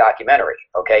riveting documentary,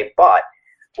 okay? But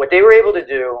what they were able to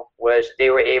do was they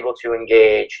were able to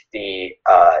engage the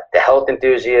health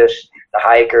enthusiasts, the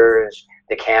hikers,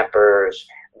 the campers.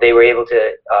 They were able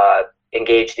to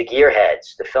engage the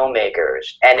gearheads, the filmmakers,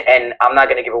 and I'm not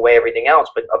going to give away everything else,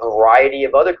 but a variety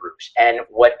of other groups. And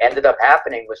what ended up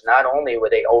happening was not only were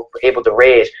they able to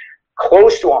raise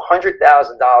close to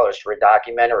 $100,000 for a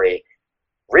documentary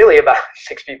really about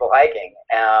 6 people hiking.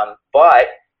 But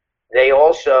they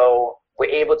also were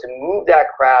able to move that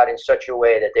crowd in such a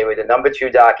way that they were the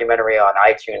 #2 documentary on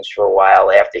iTunes for a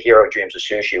while after Hero Dreams of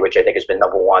Sushi, which I think has been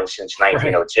 #1 since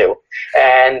 1902.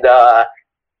 Right.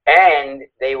 And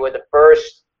they were the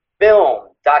first film,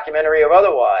 documentary or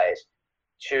otherwise,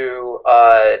 to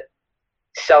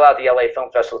sell out the LA Film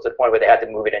Festival to the point where they had to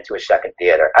move it into a second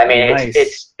theater. I mean, nice.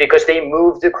 it's because they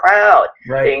moved the crowd.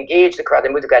 Right. They engaged the crowd. They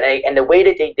moved the crowd. And the way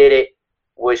that they did it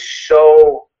was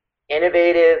so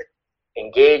innovative,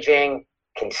 engaging,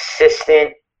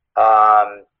 consistent,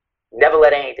 never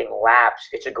let anything lapse.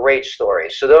 It's a great story.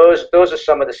 So those are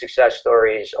some of the success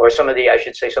stories, or some of the, I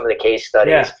should say, some of the case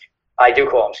studies. Yeah. I do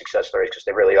call them success stories because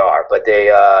they really are, but they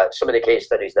some of the case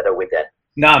studies that are within.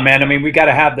 No, man, I mean, we got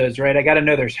to have those, right? I got to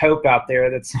know there's hope out there,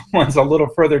 that someone's a little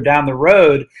further down the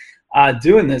road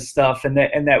doing this stuff, and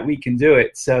that we can do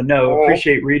it. So no,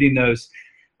 appreciate reading those.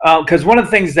 Because one of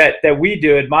the things that we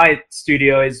do at my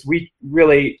studio is we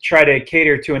really try to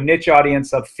cater to a niche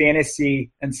audience of fantasy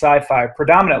and sci-fi,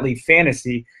 predominantly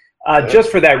fantasy,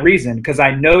 just for that reason, because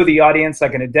I know the audience, I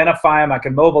can identify them, I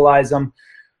can mobilize them.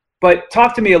 But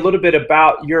talk to me a little bit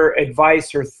about your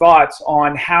advice or thoughts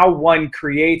on how one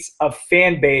creates a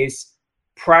fan base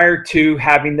prior to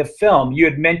having the film. You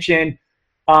had mentioned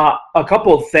a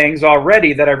couple of things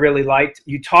already that I really liked.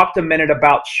 You talked a minute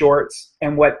about shorts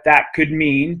and what that could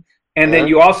mean. And then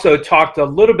you also talked a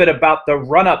little bit about the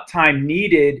run-up time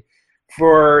needed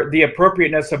for the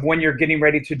appropriateness of when you're getting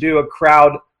ready to do a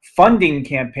crowdfunding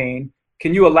campaign.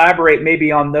 Can you elaborate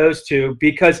maybe on those two?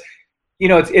 Because you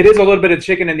know, it is a little bit of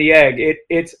chicken and the egg.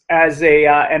 It's as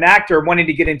an actor wanting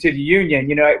to get into the union,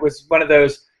 you know, it was one of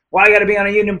those, well, I got to be on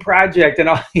a union project and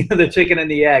all, you know, the chicken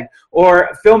and the egg. Or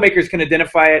filmmakers can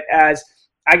identify it as,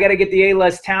 I got to get the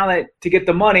A-list talent to get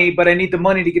the money, but I need the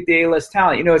money to get the A-list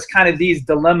talent. You know, it's kind of these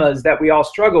dilemmas that we all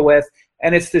struggle with,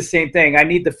 and it's the same thing. I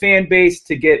need the fan base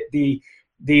to get the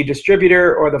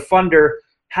distributor or the funder.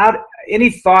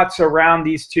 Any thoughts around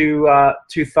these two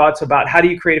thoughts about how do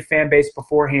you create a fan base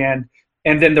beforehand,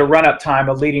 and then the run-up time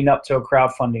of leading up to a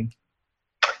crowdfunding?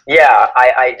 Yeah,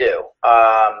 I do.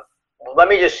 Let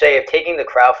me just say, taking the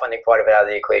crowdfunding part of it out of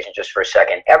the equation just for a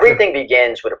second, everything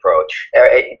begins with approach.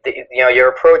 You know, your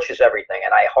approach is everything,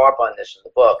 and I harp on this in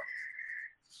the book.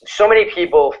 So many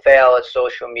people fail at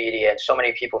social media, and so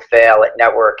many people fail at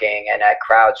networking and at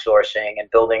crowdsourcing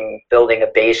and building a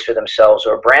base for themselves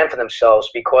or a brand for themselves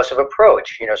because of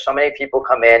approach. You know, so many people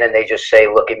come in and they just say,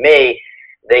 look at me.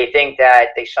 They think that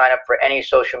they sign up for any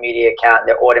social media account and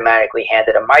they're automatically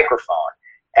handed a microphone.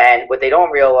 And what they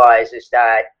don't realize is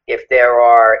that if there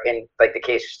are, in like the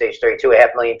case of Stage 32,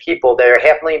 500,000 people, there are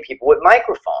 500,000 people with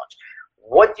microphones.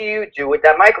 What do you do with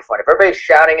that microphone? If everybody's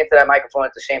shouting into that microphone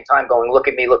at the same time going, look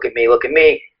at me, look at me, look at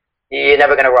me, you're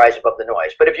never going to rise above the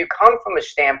noise. But if you come from a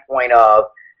standpoint of,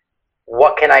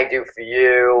 what can I do for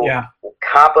you? Yeah.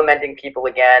 Complimenting people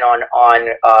again on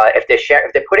if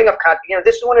they're putting up content. You know,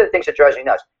 this is one of the things that drives me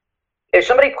nuts. If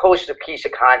somebody posts a piece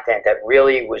of content that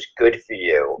really was good for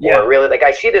you, or really, like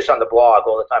I see this on the blog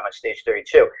all the time on Stage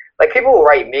 32. Like people will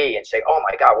write me and say, "Oh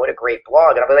my God, what a great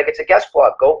blog!" And I'll be like, "It's a guest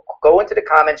blog. Go into the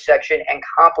comment section and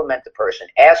compliment the person.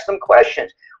 Ask them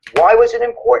questions. Why was it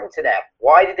important to them?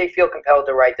 Why did they feel compelled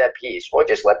to write that piece? Or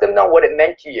just let them know what it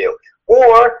meant to you.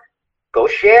 Or go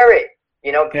share it.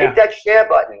 You know, hit that share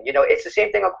button. You know, it's the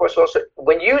same thing, of course, also.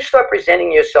 When you start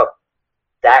presenting yourself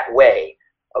that way,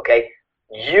 okay,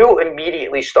 you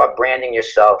immediately start branding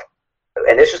yourself.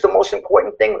 And this is the most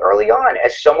important thing early on,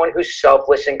 as someone who's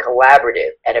selfless and collaborative.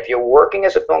 And if you're working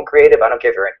as a film creative, I don't care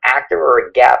if you're an actor or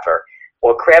a gaffer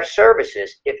or craft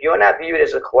services, if you're not viewed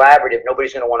as a collaborative,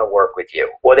 nobody's going to want to work with you,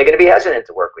 or they're going to be hesitant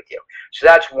to work with you. So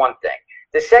that's one thing.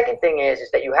 The second thing is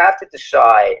that you have to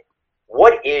decide,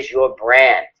 what is your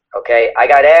brand? Okay, I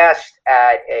got asked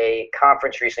at a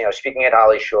conference recently, I was speaking at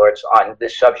Holly Shorts on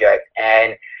this subject,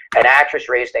 and an actress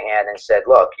raised a hand and said,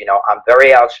 look, you know, I'm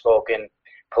very outspoken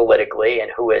politically, and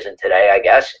who isn't today, I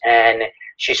guess. And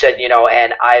she said, you know,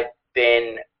 and I've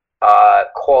been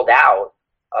called out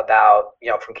about, you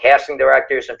know, from casting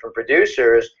directors and from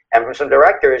producers and from some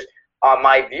directors on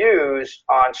my views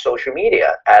on social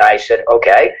media. And I said,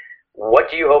 okay,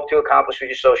 what do you hope to accomplish with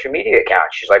your social media account?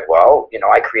 She's like, well, you know,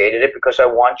 I created it because I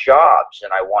want jobs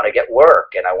and I want to get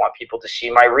work and I want people to see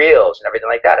my reels and everything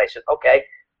like that. I said, okay,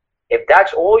 if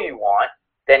that's all you want,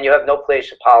 then you have no place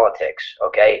for politics,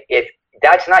 okay? If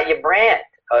that's not your brand,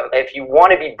 if you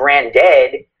want to be brand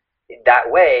dead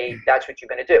that way, that's what you're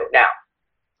going to do. Now,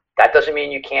 that doesn't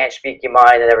mean you can't speak your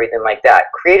mind and everything like that.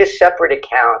 Create a separate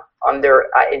account under,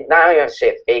 not even say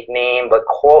a fake name, but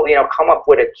call, you know, come up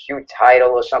with a cute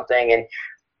title or something, and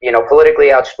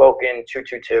politically outspoken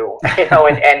 222,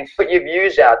 and put your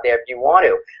views out there if you want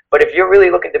to. But if you're really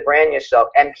looking to brand yourself,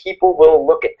 and people will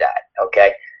look at that,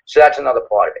 okay? So that's another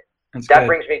part of it. That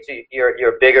brings me to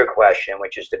your bigger question,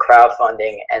 which is the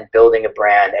crowdfunding and building a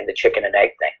brand and the chicken and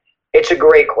egg thing. It's a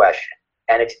great question.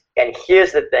 And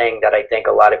here's the thing that I think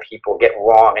a lot of people get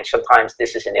wrong, and sometimes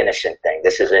this is an innocent thing.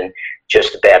 This isn't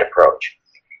just a bad approach.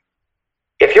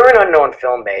 If you're an unknown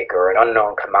filmmaker, an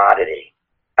unknown commodity,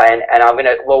 and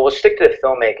we'll stick to the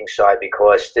filmmaking side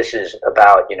because this is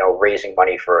about, raising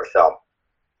money for a film.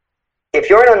 If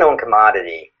you're an unknown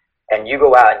commodity and you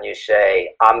go out and you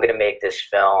say, I'm going to make this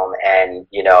film and,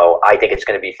 I think it's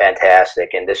going to be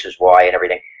fantastic and this is why and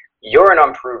everything, you're an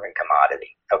unproven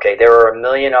commodity. Okay. There are a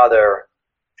million other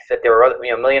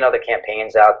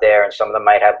campaigns out there, and some of them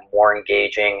might have more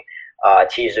engaging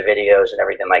teaser videos and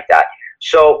everything like that.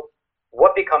 So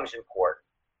what becomes important?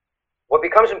 What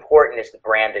becomes important is the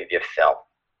brand of your film.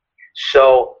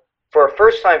 So for a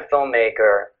first-time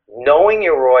filmmaker, knowing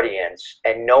your audience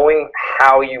and knowing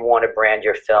how you want to brand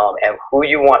your film and who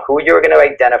you're going to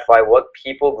identify, what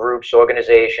people, groups,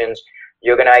 organizations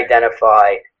you're going to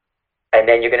identify, and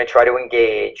then you're going to try to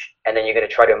engage, and then you're going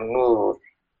to try to move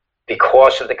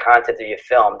because of the content of your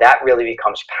film, that really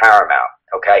becomes paramount,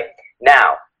 okay?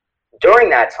 Now, during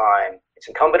that time, it's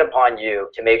incumbent upon you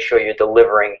to make sure you're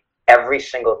delivering every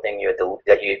single thing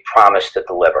that you promised to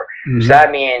deliver. Mm-hmm. So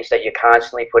that means that you're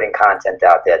constantly putting content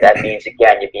out there. That means,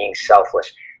 again, you're being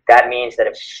selfless. That means that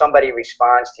if somebody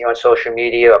responds to you on social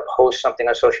media or posts something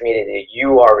on social media, that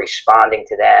you are responding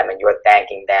to them and you're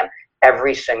thanking them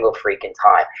every single freaking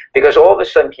time. Because all of a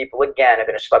sudden, people, again, are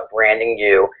going to start branding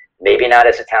you, maybe not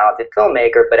as a talented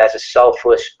filmmaker, but as a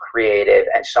selfless creative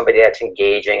and somebody that's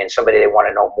engaging and somebody they want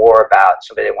to know more about,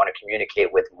 somebody they want to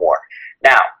communicate with more.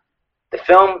 Now,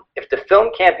 if the film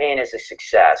campaign is a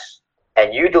success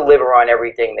and you deliver on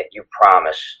everything that you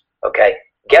promise, okay,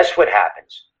 guess what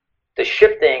happens? The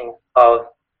shifting of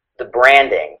the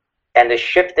branding and the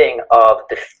shifting of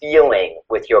the feeling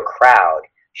with your crowd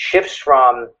shifts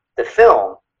from the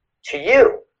film to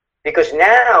you. Because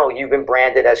now you've been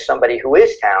branded as somebody who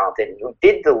is talented, and who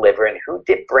did deliver, and who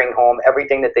did bring home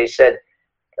everything that they said,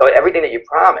 or everything that you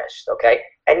promised, okay?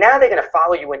 And now they're going to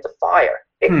follow you into fire.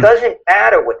 It doesn't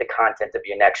matter what the content of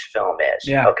your next film is,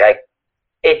 okay?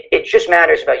 It just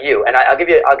matters about you. And I'll give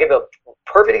a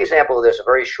perfect example of this, a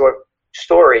very short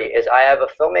story, is I have a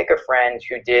filmmaker friend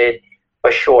who did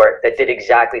a short that did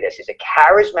exactly this. He's a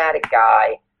charismatic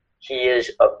guy. He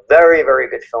is a very, very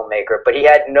good filmmaker, but he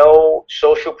had no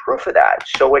social proof of that.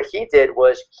 So what he did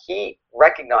was he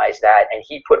recognized that, and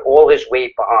he put all his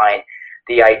weight behind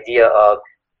the idea of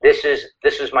this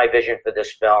is my vision for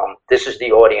this film. This is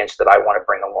the audience that I want to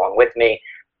bring along with me.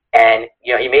 And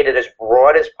he made it as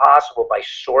broad as possible by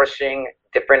sourcing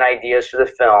different ideas for the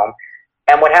film.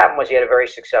 And what happened was he had a very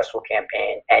successful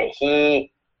campaign, and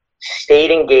he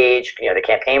stayed engaged. The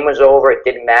campaign was over. It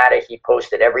didn't matter. He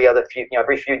posted every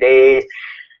few days,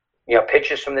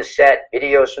 pictures from the set,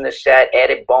 videos from the set,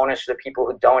 added bonus to the people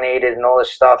who donated and all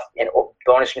this stuff, and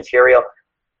bonus material.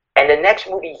 And the next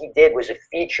movie he did was a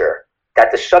feature that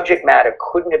the subject matter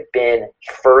couldn't have been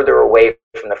further away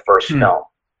from the first film.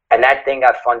 And that thing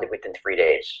got funded within 3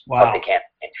 days of the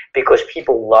campaign because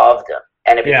people loved him.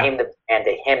 And it became the brand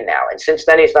to him now. And since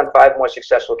then, he's done 5 more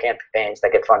successful campaigns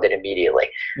that get funded immediately.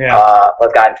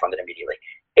 Or gotten funded immediately.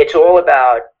 It's all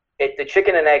about the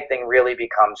chicken and egg thing. Really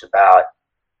becomes about,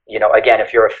 again,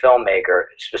 if you're a filmmaker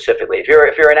specifically, if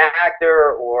you're an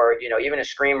actor or even a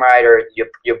screenwriter,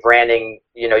 you're branding.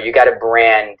 You got to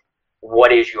brand.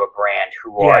 What is your brand?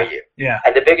 Who are you?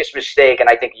 And the biggest mistake, and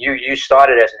I think you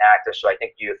started as an actor, so I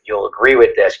think you'll agree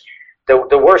with this.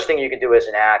 The worst thing you can do as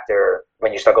an actor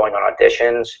when you start going on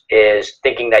auditions is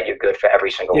thinking that you're good for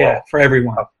every single role. For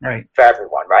everyone, right? For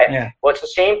everyone, right? Yeah. Well, it's the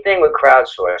same thing with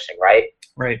crowdsourcing, right?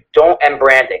 Right. And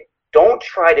branding. Don't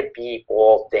try to be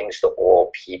all things to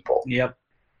all people. Yep.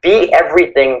 Be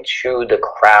everything to the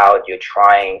crowd you're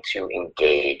trying to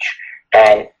engage,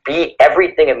 and be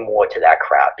everything and more to that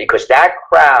crowd, because that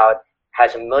crowd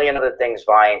has a million other things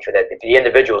vying for that. The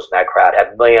individuals in that crowd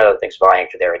have a million other things vying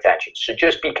for their attention. So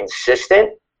just be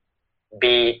consistent,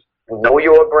 know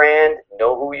your brand,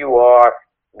 know who you are,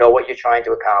 know what you're trying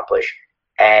to accomplish.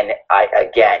 And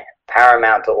again,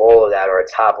 paramount to all of that, or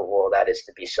top of all of that, is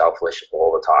to be selfless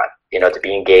all the time, to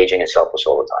be engaging and selfless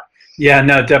all the time. Yeah,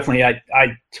 no, definitely.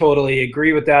 I totally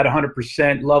agree with that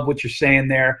 100%. Love what you're saying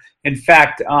there. In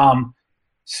fact,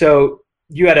 so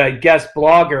you had a guest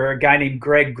blogger, a guy named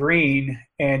Greg Green,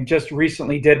 and just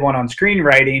recently did one on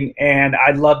screenwriting, and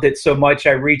I loved it so much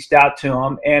I reached out to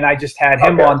him, and I just had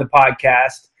him on the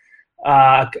podcast.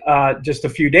 just a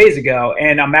few days ago,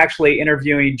 and I'm actually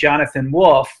interviewing Jonathan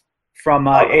Wolf from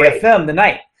AFM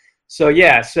tonight. So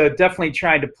yeah, so definitely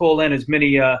trying to pull in as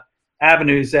many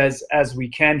avenues as we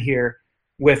can here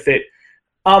with it.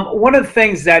 One of the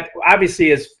things that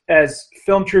obviously as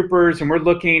film troopers, and we're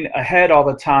looking ahead all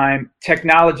the time,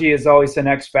 technology is always the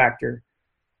next factor.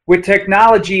 With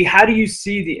technology, how do you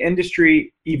see the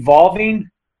industry evolving?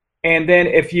 And then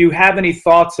if you have any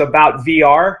thoughts about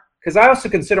VR, because I also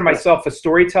consider myself a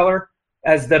storyteller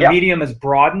as the medium has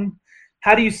broadened.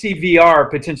 How do you see VR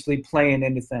potentially playing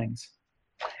into things?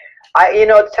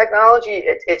 Technology,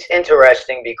 it's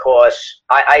interesting because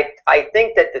I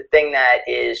think that the thing that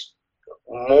is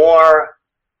more,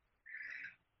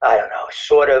 I don't know,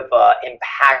 sort of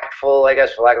impactful, I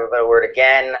guess, for lack of a better word,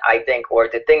 again, I think, or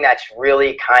the thing that's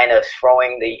really kind of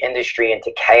throwing the industry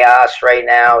into chaos right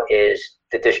now is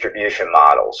the distribution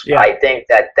models. Yeah. I think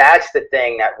that that's the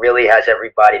thing that really has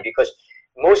everybody, because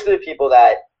most of the people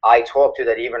that I talk to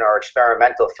that even are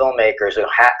experimental filmmakers,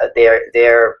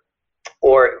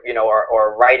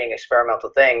 or writing experimental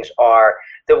things,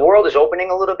 the world is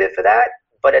opening a little bit for that.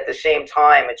 But at the same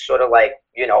time, it's sort of like,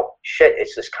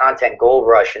 it's this content gold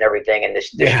rush and everything, and this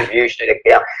distribution.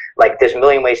 Like there's a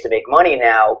million ways to make money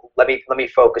now. Let me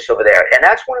focus over there. And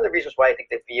that's one of the reasons why I think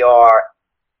that VR,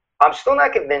 I'm still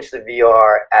not convinced of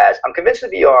I'm convinced of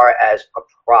VR as a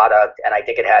product, and I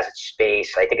think it has its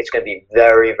space. I think it's going to be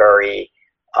very, very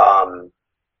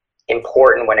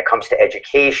important when it comes to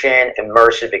education,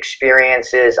 immersive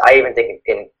experiences. I even think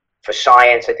for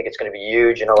science, I think it's going to be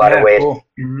huge in a lot of ways. Cool.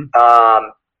 Mm-hmm.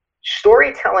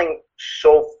 Storytelling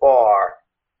so far,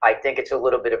 I think it's a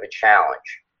little bit of a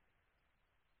challenge.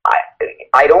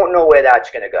 I don't know where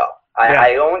that's going to go.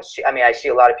 I don't see. I mean, I see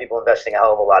a lot of people investing a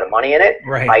hell of a lot of money in it.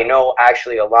 Right. I know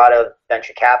actually a lot of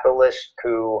venture capitalists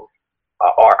who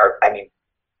are. I mean,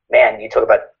 man, you talk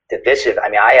about divisive. I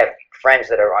mean, I have friends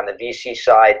that are on the VC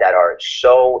side that are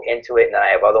so into it, and then I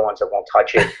have other ones that won't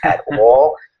touch it at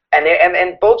all.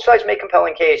 And both sides make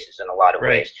compelling cases in a lot of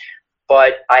ways.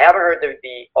 But I haven't heard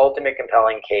the ultimate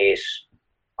compelling case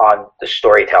on the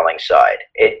storytelling side.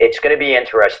 It's going to be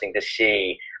interesting to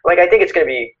see. Like, I think it's going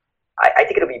to be. I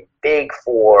think it'll be big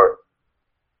for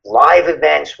live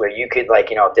events where you could,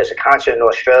 like, if there's a concert in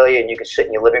Australia and you could sit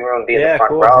in your living room and be in the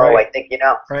front row. Right. I think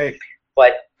Right.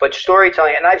 But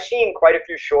storytelling, and I've seen quite a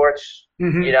few shorts,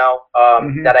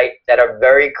 Mm-hmm. that are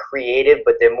very creative,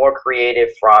 but they're more creative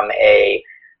from a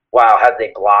wow, how'd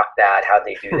they block that? How'd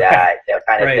they do that? That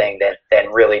kind of thing than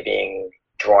really being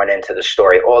drawn into the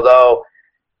story. Although,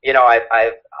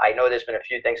 I know there's been a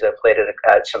few things that I've played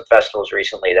at some festivals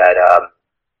recently that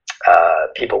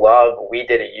people love. We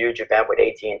did a huge event with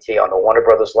AT&T on the Warner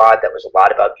Brothers lot that was a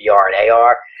lot about VR and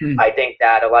AR. I think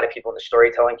that a lot of people in the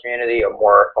storytelling community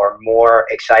are more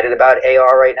excited about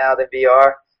AR right now than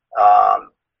VR.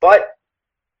 But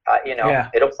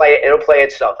it'll play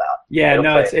itself out. Yeah,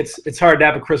 it's hard to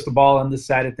have a crystal ball on this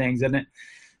side of things, isn't it?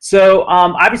 So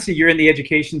obviously you're in the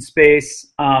education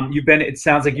space. It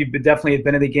sounds like you've definitely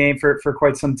been in the game for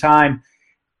quite some time.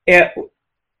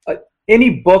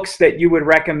 Any books that you would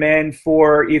recommend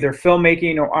for either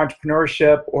filmmaking or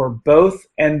entrepreneurship or both?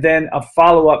 And then a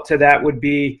follow-up to that would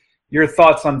be your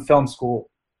thoughts on film school.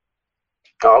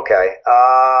 Okay.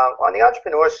 On the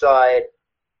entrepreneur side,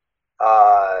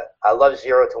 I love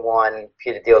 0 to 1.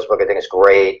 Peter Thiel's book, I think, is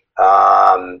great.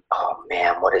 Oh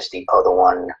man, what is the other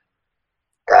one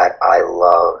that I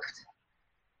loved?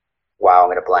 Wow, I'm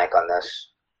going to blank on this.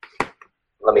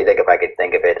 Let me think if I could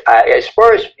think of it. As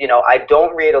far as, I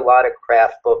don't read a lot of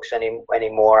craft books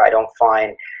anymore.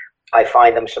 I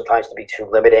find them sometimes to be too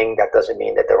limiting. That doesn't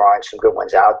mean that there aren't some good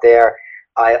ones out there.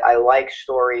 I like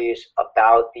stories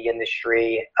about the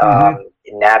industry,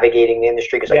 navigating the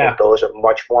industry, because I think those are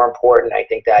much more important. I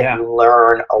think that you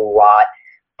learn a lot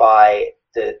by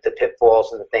the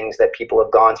pitfalls and the things that people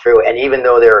have gone through. And even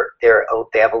though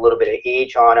they have a little bit of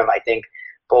age on them, I think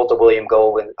both of William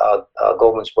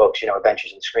Goldman's books,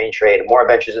 Adventures in Screen Trade, More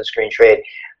Adventures in Screen Trade,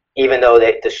 even though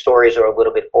the stories are a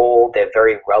little bit old, they're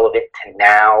very relevant to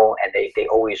now, and they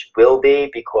always will be,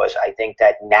 because I think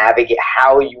that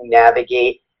how you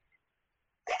navigate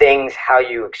things, how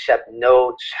you accept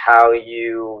notes, how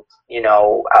you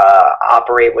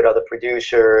operate with other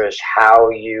producers, how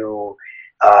you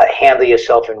handle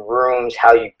yourself in rooms,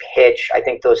 how you pitch. I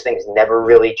think those things never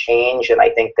really change, and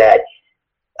I think that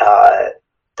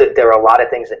there are a lot of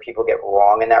things that people get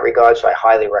wrong in that regard. So I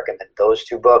highly recommend those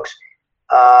two books.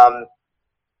 I'm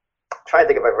trying to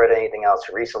think if I've read anything else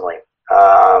recently.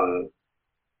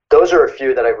 Those are a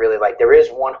few that I really like. There is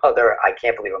one other, I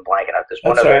can't believe I'm blanking out. There's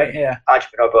one other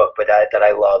entrepreneur book, but that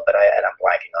I love, and I'm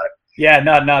blanking on it. Yeah,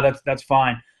 no, that's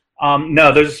fine.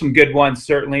 No, those are some good ones,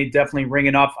 certainly, definitely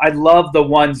ringing off. I love the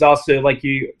ones also, like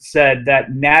you said,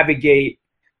 that navigate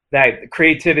that.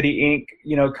 Creativity Inc.,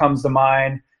 you know, comes to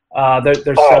mind. There's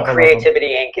several Creativity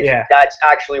Inc. That's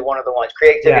actually one of the ones.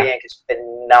 Creativity Inc. is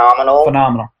phenomenal.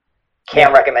 Phenomenal.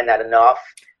 Can't recommend that enough.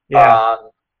 Yeah.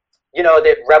 You know,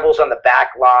 the Rebels on the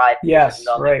Back Lot is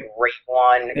another great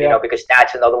one, you know, because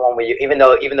that's another one where you, even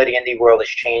though the indie world has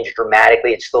changed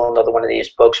dramatically, it's still another one of these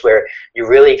books where you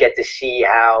really get to see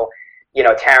how, you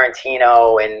know,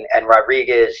 Tarantino and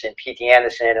Rodriguez and P.T.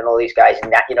 Anderson and all these guys,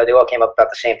 and that, you know, they all came up about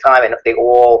the same time, and they were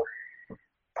all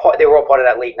part of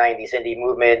that late 90s indie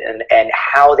movement, and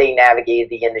how they navigated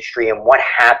the industry and what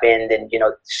happened, and, you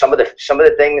know, some of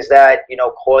the things that, you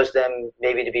know, caused them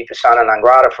maybe to be persona non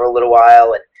grata for a little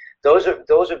while. And those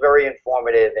are very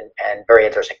informative and very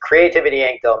interesting. Creativity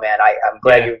Inc., though, man, I'm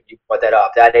glad you brought that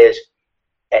up. That is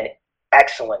an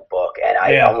excellent book, and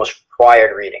I almost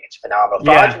required reading. It's phenomenal for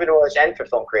entrepreneurs and for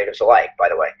film creatives alike, by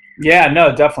the way. Yeah,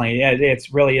 no, definitely. Yeah, it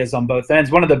really is on both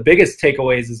ends. One of the biggest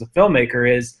takeaways as a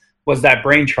filmmaker was that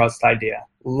brain trust idea.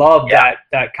 Love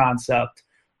that concept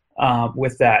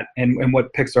with that and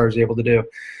what Pixar is able to do.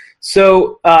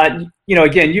 So, you know,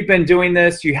 again, you've been doing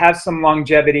this. You have some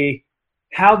longevity.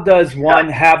 How does one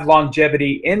have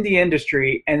longevity in the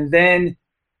industry? And then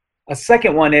a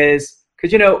second one is,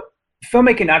 because, you know,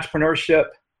 filmmaking entrepreneurship,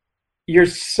 you're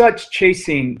such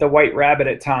chasing the white rabbit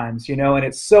at times, you know, and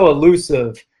it's so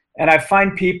elusive. And I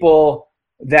find people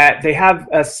that they have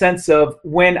a sense of,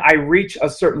 when I reach a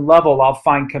certain level, I'll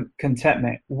find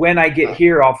contentment. When I get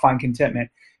here, I'll find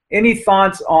contentment. Any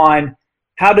thoughts on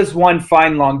how does one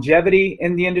find longevity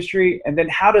in the industry, and then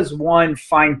how does one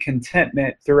find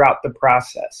contentment throughout the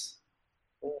process?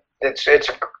 It's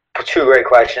two great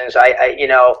questions. I you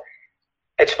know,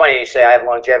 it's funny you say I have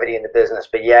longevity in the business,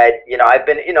 but yet, you know, I've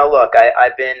been, you know, look,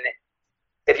 I've been,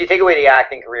 if you take away the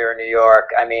acting career in New York,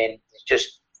 I mean,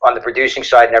 just on the producing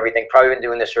side and everything, probably been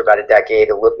doing this for about a decade,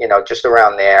 you know, just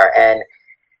around there. And,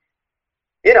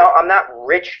 you know, I'm not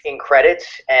rich in credits,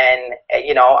 and,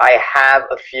 you know, I have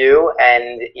a few,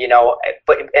 and, you know,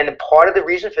 and part of the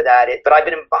reason for that but I've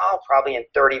been involved probably in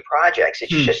 30 projects.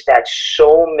 It's just that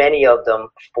so many of them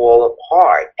fall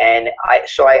apart. And I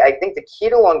think the key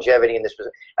to longevity in this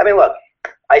business, I mean, look,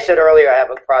 I said earlier, I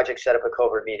have a project set up at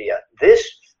Covert Media. This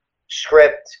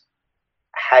script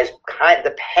has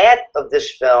the path of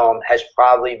this film has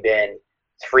probably been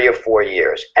 3 or 4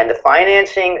 years, and the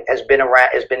financing has been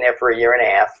there for a year and a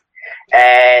half,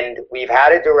 and we've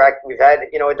had a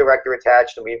director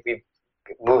attached, and we've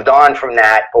moved on from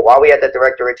that. But while we had that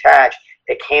director attached,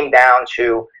 it came down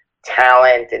to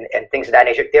talent and things of that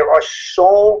nature. There are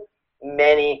so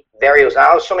many variables.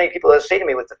 Now, so many people that say to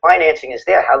me, with the financing is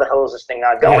there, how the hell is this thing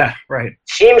not going? Yeah, right.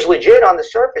 Seems legit on the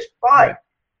surface, but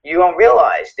you don't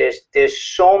realize there's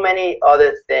so many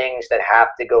other things that have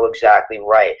to go exactly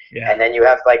right. And then you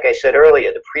have, like I said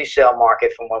earlier, the pre-sale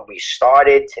market from when we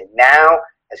started to now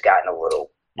has gotten a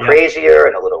little crazier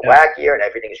and a little wackier, and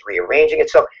everything is rearranging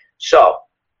itself. So,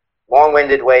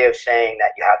 long-winded way of saying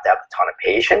that you have to have a ton of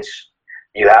patience.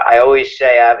 I always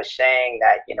say, I have a saying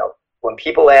that, you know, when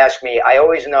people ask me, I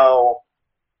always know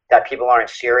that people aren't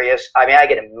serious. I mean, I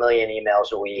get a million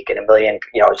emails a week and a million,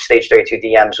 you know, Stage 32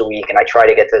 DMs a week, and I try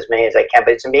to get to as many as I can,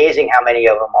 but it's amazing how many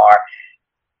of them are,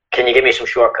 can you give me some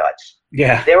shortcuts?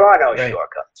 Yeah. There are no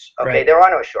shortcuts. Okay, there are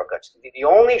no shortcuts. The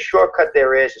only shortcut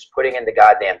there is putting in the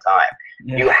goddamn time.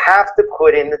 You have to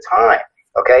put in the time,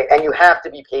 okay, and you have to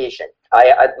be patient.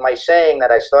 My saying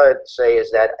that I started to say is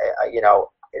that, you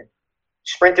know,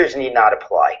 sprinters need not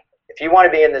apply. If you want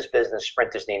to be in this business,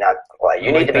 sprinters need not apply.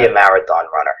 You need to be a marathon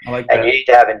runner, and you need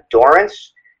to have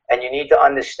endurance, and you need to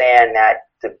understand that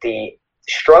the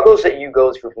struggles that you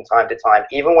go through from time to time,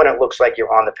 even when it looks like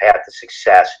you're on the path to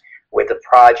success with a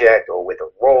project or with a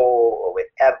role or with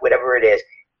whatever it is,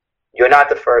 you're not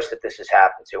the first that this has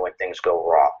happened to when things go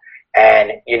wrong.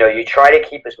 And, you know, you try to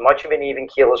keep as much of an even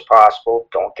keel as possible.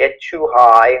 Don't get too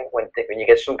high when you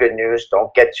get some good news.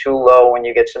 Don't get too low when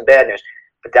you get some bad news.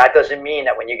 But that doesn't mean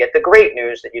that when you get the great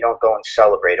news that you don't go and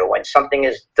celebrate, or when something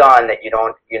is done that you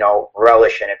don't, you know,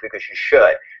 relish in it, because you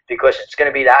should. Because it's going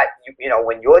to be that, you know,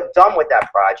 when you're done with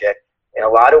that project, in a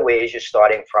lot of ways, you're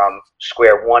starting from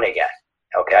square one again.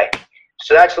 Okay?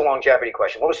 So that's the longevity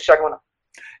question. What was the second one?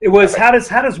 It was, how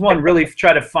does one really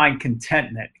try to find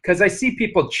contentment? Because I see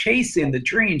people chasing the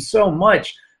dream so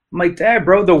much. I'm like, Dad,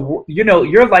 bro, you know,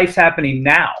 your life's happening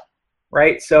now,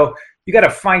 right? So you got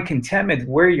to find contentment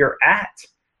where you're at.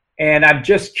 And I'm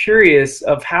just curious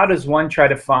of, how does one try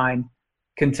to find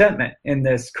contentment in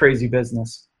this crazy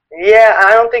business? Yeah,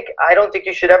 I don't think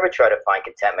you should ever try to find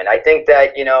contentment. I think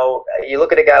that, you know, you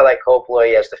look at a guy like Coppola,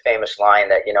 he has the famous line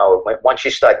that, you know, once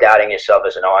you start doubting yourself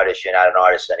as an artist, you're not an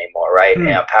artist anymore, right? And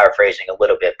I'm paraphrasing a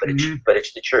little bit, but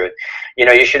it's the truth. You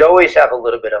know, you should always have a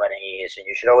little bit of an ease, and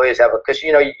you should always have because,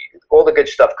 you know, all the good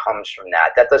stuff comes from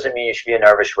that. That doesn't mean you should be a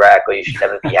nervous wreck or you should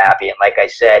never be happy. And like I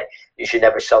said, you should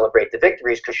never celebrate the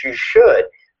victories, because you should.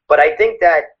 But I think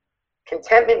that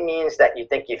contentment means that you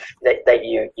think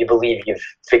you believe you've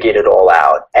figured it all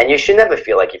out, and you should never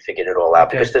feel like you figured it all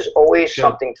out, because there's always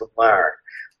something to learn.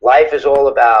 Life is all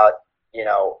about, you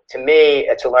know, to me,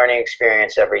 it's a learning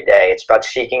experience every day. It's about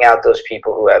seeking out those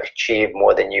people who have achieved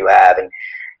more than you have, and,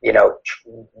 you know,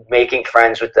 making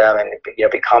friends with them, and, you know,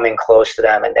 becoming close to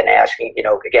them, and then asking, you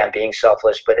know, again, being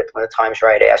selfless, but if when the time's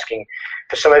right, asking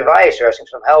for some advice or asking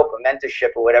some help or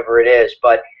mentorship or whatever it is.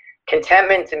 But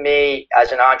contentment to me,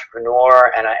 as an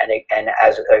entrepreneur and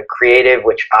as a creative,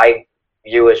 which I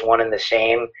view as one and the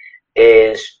same,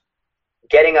 is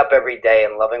getting up every day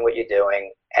and loving what you're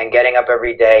doing, and getting up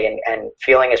every day and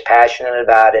feeling as passionate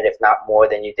about it, if not more,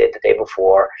 than you did the day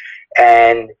before,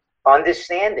 and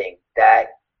understanding that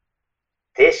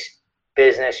this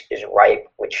business is ripe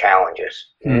with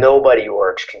challenges. Nobody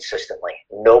works consistently.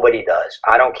 Nobody does.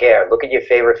 I don't care. Look at your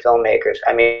favorite filmmakers.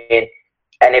 I mean,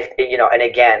 and if, you know, and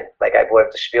again, like I brought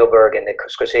up the Spielberg and the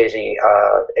Scorsese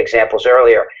examples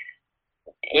earlier,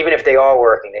 even if they are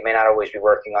working, they may not always be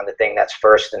working on the thing that's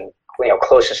first and, you know,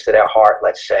 closest to their heart,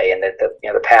 let's say, and the you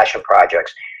know, the passion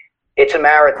projects. It's a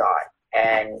marathon,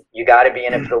 and you got to be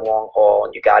in it for the long haul,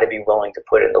 and you got to be willing to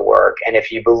put in the work. And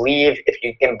if you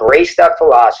embrace that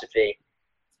philosophy,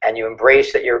 and you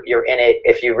embrace that you're in it,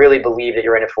 if you really believe that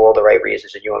you're in it for all the right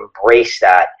reasons, and you embrace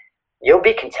that, you'll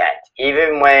be content,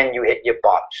 even when you hit your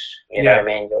bumps. You know what I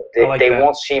mean? They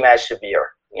won't seem as severe,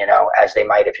 you know, as they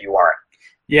might if you weren't.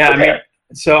 Yeah, I mean,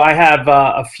 so I have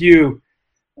a few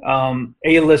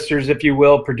A-listers, if you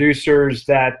will, producers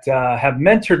that have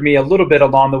mentored me a little bit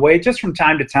along the way, just from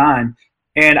time to time.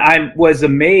 And I was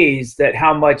amazed at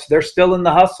how much they're still in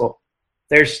the hustle.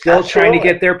 They're still trying to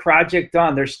get their project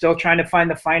done. They're still trying to find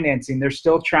the financing. They're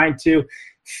still trying to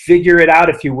figure it out,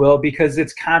 if you will, because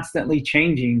it's constantly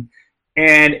changing.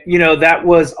 And, you know, that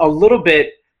was a little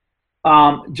bit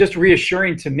just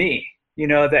reassuring to me, you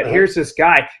know, that here's this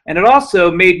guy. And it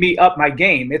also made me up my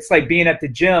game. It's like being at the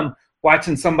gym,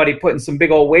 watching somebody putting some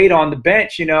big old weight on the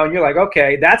bench, you know, and you're like,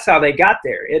 okay, that's how they got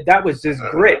there. That was just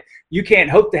grit. You can't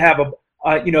hope to have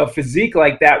a physique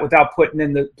like that without putting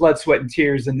in the blood, sweat, and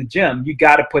tears in the gym. You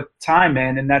got to put time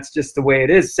in, and that's just the way it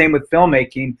is. Same with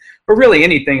filmmaking, or really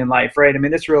anything in life, right? I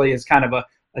mean, this really is kind of a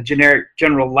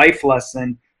general life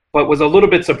lesson, but was a little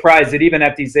bit surprised that even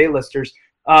at these A-listers,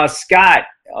 Scott,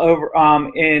 over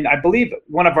in, I believe,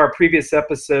 one of our previous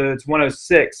episodes,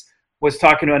 106, was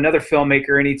talking to another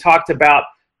filmmaker, and he talked about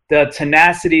the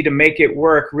tenacity to make it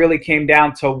work really came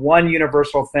down to one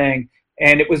universal thing,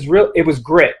 and it was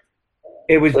grit.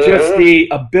 It was just the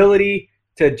ability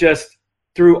to just,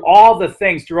 through all the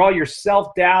things, through all your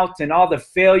self-doubt and all the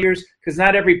failures, because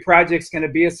not every project's going to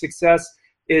be a success,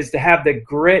 is to have the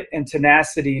grit and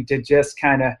tenacity to just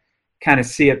kind of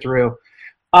see it through.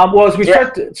 Well, as we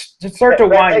start to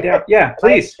wind down,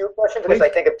 please. Your question, because I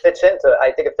think it fits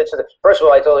into. First of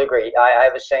all, I totally agree. I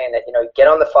have a saying that, you know, get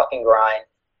on the fucking grind,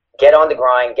 get on the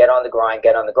grind, get on the grind,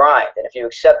 get on the grind. And if you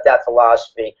accept that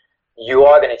philosophy, you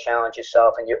are going to challenge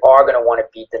yourself, and you are going to want to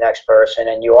beat the next person,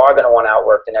 and you are going to want to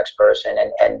outwork the next person,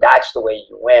 and that's the way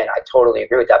you win. I totally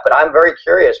agree with that. But I'm very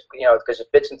curious, you know, because it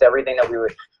fits into everything that we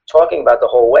were talking about the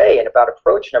whole way, and about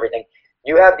approach and everything.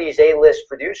 You have these A-list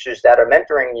producers that are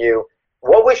mentoring you.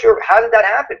 How did that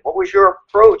happen? What was your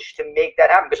approach to make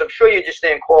that happen? Because I'm sure you just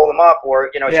didn't call them up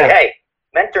or, you know, say, hey,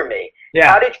 mentor me.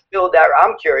 How did you build that?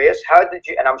 I'm curious. How did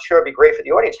you, and I'm sure it'd be great for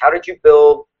the audience, how did you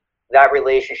build that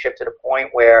relationship to the point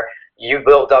where you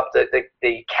build up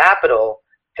the capital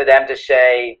for them to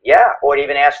say, or to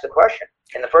even ask the question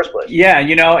in the first place? Yeah,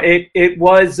 you know, it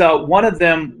was, one of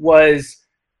them was,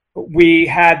 we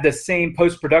had the same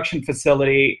post-production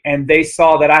facility, and they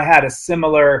saw that I had a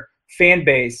similar fan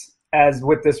base as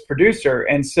with this producer.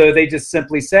 And so they just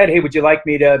simply said, hey, would you like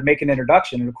me to make an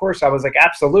introduction? And of course I was like,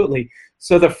 absolutely.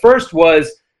 So the first was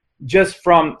just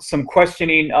from some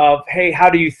questioning of, hey, how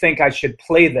do you think I should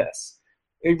play this?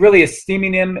 It really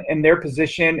esteeming them in their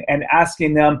position and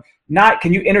asking them, not,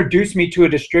 can you introduce me to a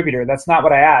distributor? That's not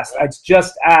what I asked. I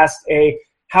just asked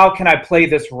how can I play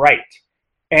this right?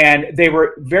 And they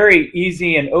were very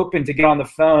easy and open to get on the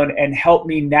phone and help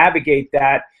me navigate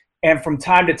that. And from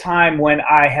time to time, when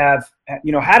I have,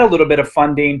 you know, had a little bit of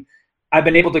funding, I've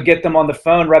been able to get them on the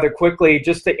phone rather quickly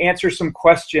just to answer some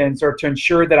questions or to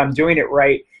ensure that I'm doing it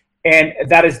right. and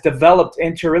that has developed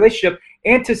into a relationship,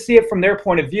 and to see it from their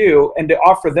point of view and to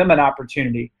offer them an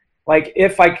opportunity. Like,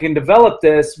 if I can develop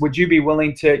this, would you be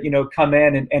willing to, come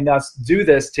in and us do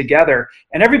this together?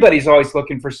 And everybody's always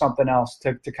looking for something else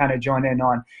to kind of join in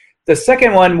on. The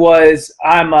second one was,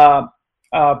 I'm a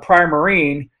prior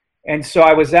Marine, and so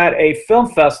I was at a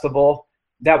film festival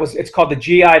it's called the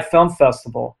GI Film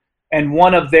Festival, and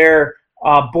one of their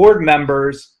board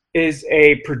members is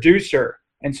a producer.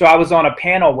 And so I was on a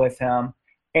panel with him,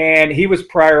 and he was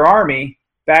prior Army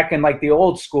back in like the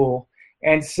old school.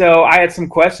 And so I had some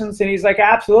questions, and he's like,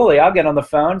 absolutely, I'll get on the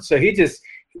phone. So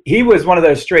he was one of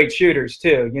those straight shooters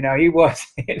too. He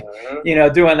wasn't,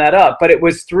 doing that up, but it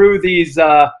was through these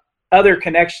other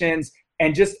connections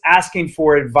and just asking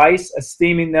for advice,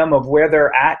 esteeming them of where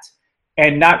they're at,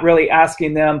 and not really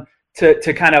asking them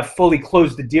to kind of fully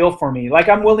close the deal for me. Like,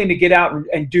 I'm willing to get out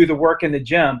and do the work in the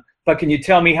gym, but can you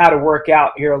tell me how to work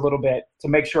out here a little bit to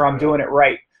make sure I'm doing it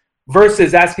right?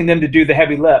 Versus asking them to do the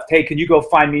heavy lift. Hey, can you go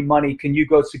find me money? Can you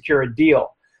go secure a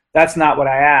deal? That's not what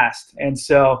I asked. And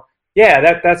so,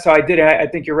 yeah, that's how I did it. I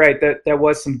think you're right. That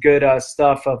was some good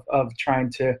stuff of trying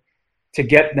to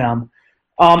get them.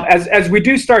 As we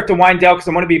do start to wind down, because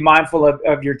I want to be mindful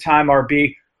of your time,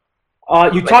 RB.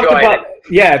 You talked about,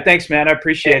 yeah, thanks, man. I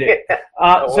appreciate it.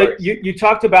 So you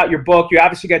talked about your book. You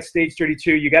obviously got Stage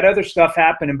 32. You got other stuff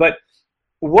happening, but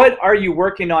what are you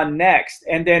working on next?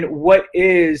 And then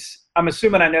I'm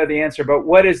assuming I know the answer, but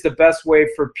what is the best way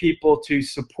for people to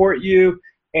support you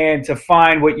and to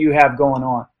find what you have going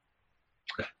on?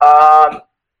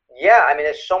 Yeah, I mean,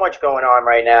 there's so much going on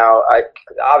right now.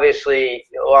 I'll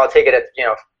take it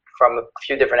from a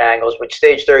few different angles. With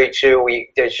Stage 32,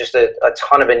 there's just a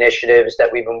ton of initiatives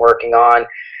that we've been working on,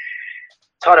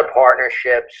 ton of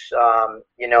partnerships.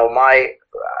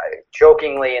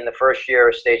 Jokingly, in the first year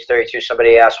of Stage 32,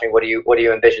 somebody asked me, what do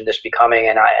you envision this becoming?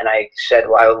 And I said,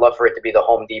 well, I would love for it to be the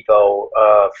Home Depot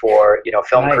for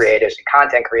film creators and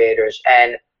content creators.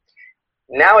 And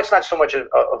now it's not so much of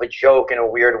a joke in a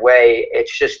weird way.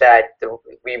 It's just that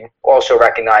we also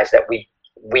recognize that we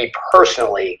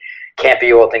personally can't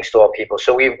be all things to all people.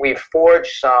 So we've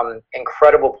forged some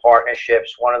incredible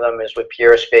partnerships. One of them is with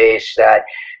Pure Space, that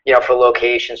for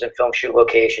locations and film shoot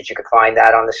locations. You can find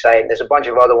that on the site. And there's a bunch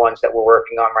of other ones that we're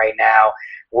working on right now,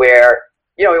 where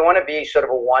we want to be sort of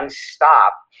a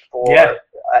one-stop for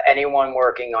anyone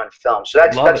working on film. So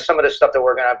that's some of the stuff that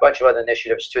we're going to, a bunch of other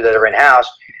initiatives too that are in-house.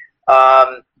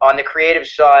 On the creative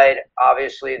side,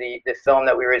 obviously the film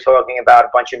that we were talking about, a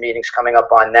bunch of meetings coming up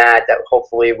on that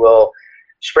hopefully will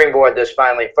springboard this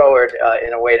finally forward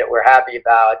in a way that we're happy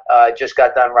about. Just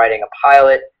got done writing a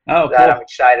pilot that I'm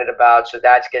excited about, so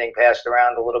that's getting passed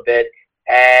around a little bit.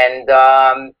 And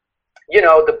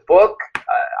the book,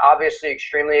 obviously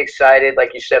extremely excited.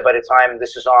 Like you said, by the time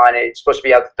this is on, it's supposed to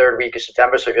be out the third week of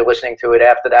September, so if you're listening to it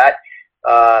after that,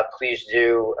 please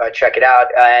do check it out.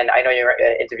 And I know you're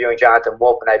interviewing Jonathan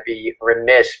Wolf, and I'd be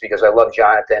remiss, because I love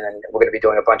Jonathan, and we're going to be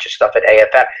doing a bunch of stuff at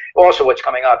AFM. Also, what's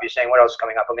coming up? You're saying, what else is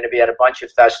coming up? I'm going to be at a bunch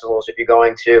of festivals. If you're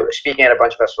going to, speaking at a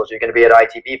bunch of festivals, you're going to be at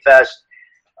ITV Fest,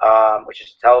 which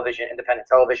is a independent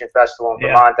television festival in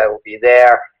Vermont. I will be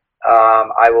there.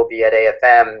 I will be at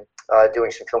AFM doing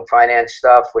some film finance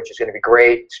stuff, which is going to be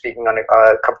great, speaking on a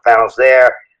couple panels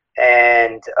there.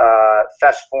 And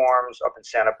Fest Forums up in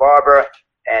Santa Barbara,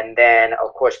 and then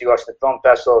of course the Austin Film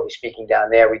Festival. I'll be speaking down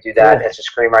there. We do that as a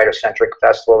screenwriter-centric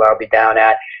festival that I'll be down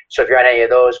at. So if you're at any of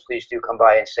those, please do come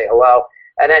by and say hello.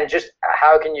 And then just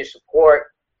how can you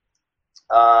support?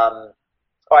 I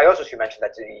also should mention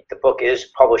that the book is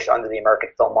published under the American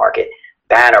Film Market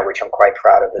banner, which I'm quite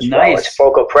proud of as well. It's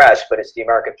Focal Press, but it's the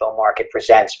American Film Market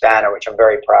Presents banner, which I'm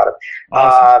very proud of.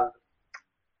 Awesome.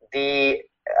 The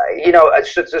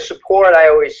support, I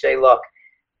always say, look,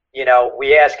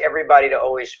 we ask everybody to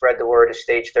always spread the word of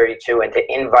Stage 32 and to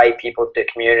invite people to the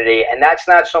community. And that's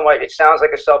not so much, it sounds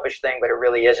like a selfish thing, but it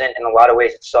really isn't. In a lot of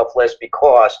ways, it's selfless,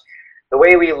 because the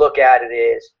way we look at it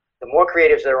is the more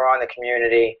creatives that are on the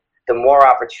community, the more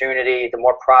opportunity, the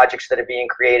more projects that are being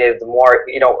created, the more,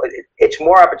 it's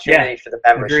more opportunity for the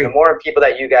members. The more people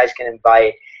that you guys can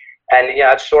invite. And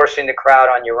it's sourcing the crowd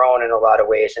on your own in a lot of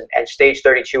ways. And Stage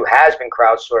 32 has been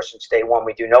crowdsourced since day one.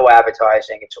 We do no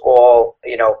advertising. It's all,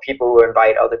 people who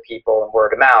invite other people and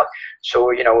word of mouth. So,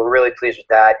 we're really pleased with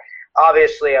that.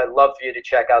 Obviously, I'd love for you to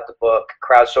check out the book,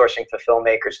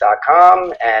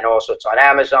 crowdsourcingforfilmmakers.com, and also it's on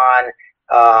Amazon.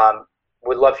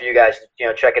 Would love for you guys to,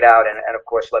 check it out, and of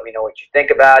course, let me know what you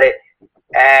think about it.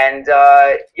 And,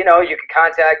 you can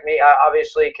contact me,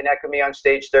 obviously connect with me on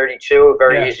Stage 32.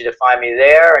 Very easy to find me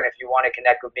there. And if you want to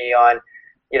connect with me on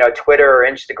Twitter or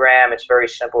Instagram, it's very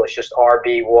simple. It's just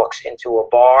RB walks into a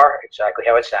bar, exactly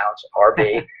how it sounds.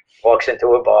 RB walks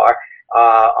into a bar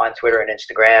on Twitter and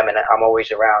Instagram, and I'm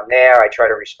always around there. I try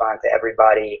to respond to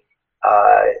everybody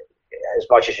as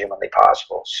much as humanly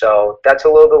possible. So that's a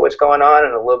little bit what's going on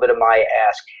and a little bit of my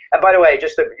ask. And by the way,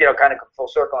 just to kind of come full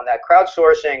circle on that,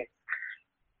 crowdsourcing,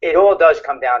 it all does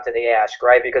come down to the ask,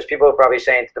 right? Because people are probably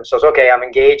saying to themselves, okay, I'm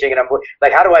engaging and I'm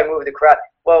like, how do I move the crowd?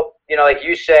 Well, like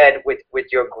you said, with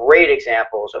your great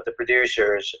examples of the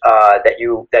producers that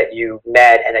you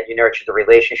met and that you nurtured the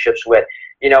relationships with,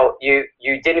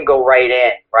 you didn't go right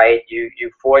in, right? You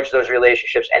forged those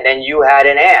relationships, and then you had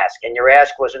an ask, and your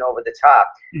ask wasn't over the top.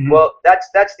 Mm-hmm. Well, that's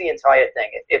the entire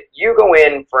thing. If you go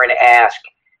in for an ask,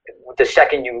 the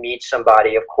second you meet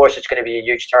somebody, of course, it's going to be a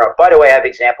huge turnout. By the way, I have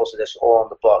examples of this all in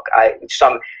the book.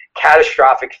 Some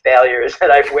catastrophic failures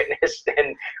that I've witnessed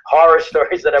and horror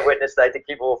stories that I've witnessed that I think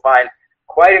people will find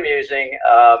quite amusing,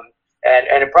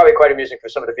 and probably quite amusing for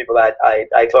some of the people that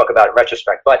I talk about in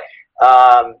retrospect. But,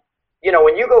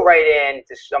 when you go right in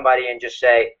to somebody and just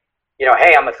say,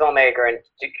 hey, I'm a filmmaker, and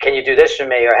can you do this for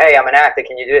me? Or, hey, I'm an actor,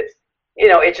 can you do it?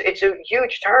 It's a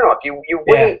huge turnoff. You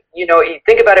wouldn't, you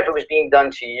think about if it was being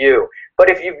done to you. But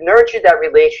if you've nurtured that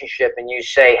relationship and you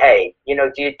say, hey,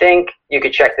 do you think you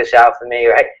could check this out for me?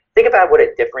 Or, hey, think about what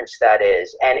a difference that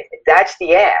is. And that's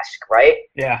the ask, right?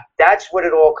 Yeah. That's what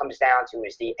it all comes down to,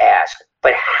 is the ask.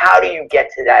 But how do you get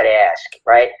to that ask,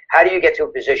 right? How do you get to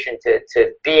a position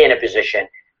to be in a position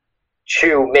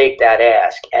to make that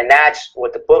ask? And that's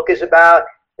what the book is about.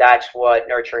 That's what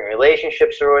nurturing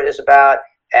relationships is about.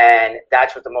 And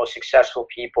that's what the most successful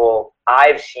people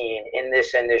I've seen in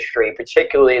this industry,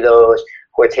 particularly those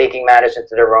who are taking matters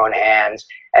into their own hands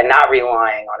and not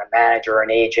relying on a manager or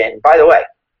an agent. And by the way,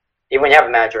 even when you have a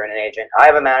manager and an agent, I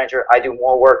have a manager. I do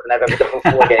more work than I've ever done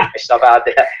before getting myself out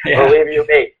there. Yeah. Believe you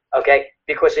me, okay?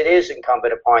 Because it is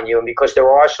incumbent upon you, and because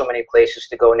there are so many places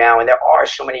to go now, and there are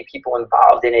so many people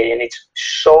involved in it, and it's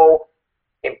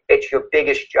your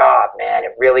biggest job, man.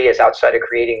 It really is, outside of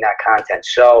creating that content.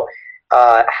 So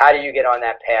how do you get on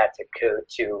that path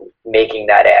to making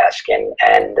that ask?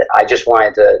 And I just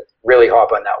wanted to really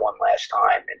harp on that one last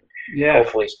time. And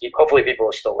hopefully people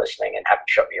are still listening and haven't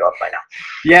shut me off by now.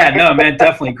 Yeah, no, man,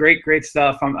 definitely. Great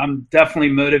stuff. I'm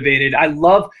definitely motivated. I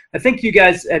think you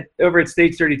guys over at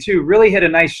Stage 32 really hit a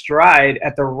nice stride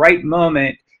at the right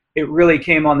moment. It really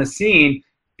came on the scene,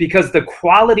 because the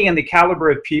quality and the caliber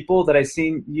of people that I've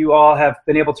seen you all have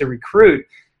been able to recruit,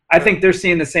 I think they're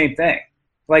seeing the same thing.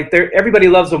 Like, everybody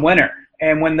loves a winner,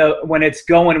 and when it's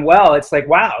going well, it's like,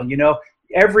 wow,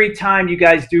 every time you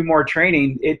guys do more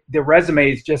training, the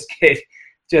resumes just get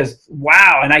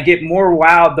wow, and I get more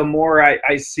wowed the more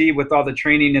I see with all the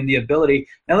training and the ability.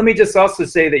 And let me just also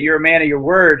say that you're a man of your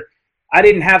word. I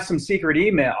didn't have some secret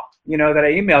email, that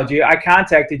I emailed you. I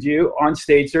contacted you on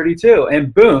Stage 32,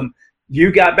 and boom,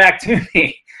 you got back to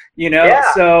me.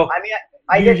 Yeah. So I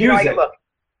mean, look.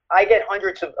 I get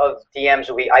hundreds of DMs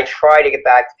a week. I try to get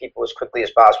back to people as quickly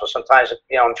as possible. Sometimes,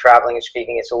 I'm traveling and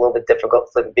speaking, it's a little bit difficult.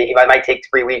 I might take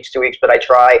 3 weeks, 2 weeks, but I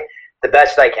try the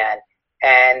best I can.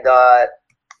 And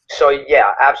so,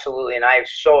 yeah, absolutely. And I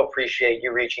so appreciate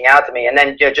you reaching out to me. And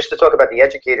then, just to talk about the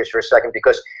educators for a second,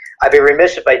 because I'd be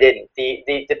remiss if I didn't.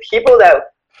 The people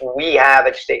that we have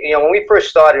at State, when we first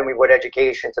started and we brought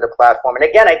education to the platform, and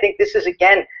again, I think this is,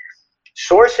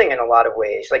 sourcing in a lot of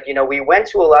ways. Like, we went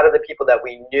to a lot of the people that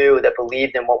we knew that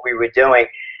believed in what we were doing,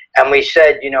 and we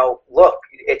said, look,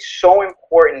 it's so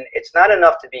important. It's not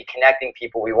enough to be connecting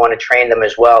people. We want to train them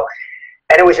as well.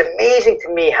 And it was amazing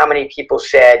to me how many people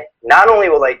said, not only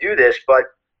will I do this, but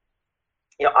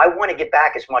I want to get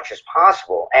back as much as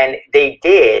possible. And they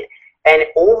did. And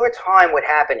over time, what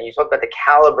happened, you talk about the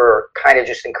caliber kind of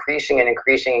just increasing and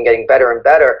getting better and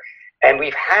better. And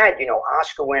we've had,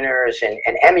 Oscar winners and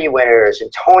Emmy winners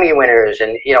and Tony winners,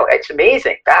 and, it's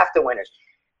amazing, BAFTA winners.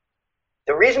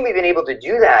 The reason we've been able to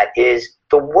do that is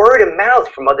the word of mouth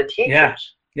from other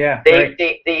teachers. Yeah.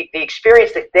 The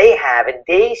experience that they have, and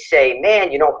they say, man,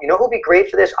 who'd be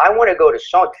great for this? I want to go to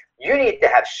so. You need to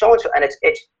have so and so, and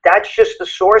that's just the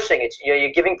sourcing. It's you're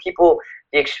giving people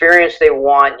the experience they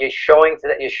want. You're showing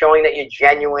that you're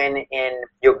genuine in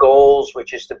your goals,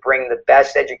 which is to bring the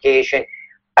best education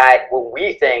at what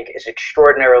we think is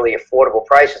extraordinarily affordable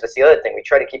prices. That's the other thing. We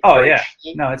try to keep it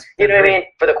cheap. No, it's what I mean,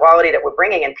 for the quality that we're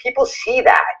bringing, and people see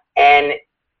that, and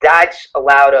that's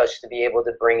allowed us to be able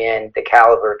to bring in the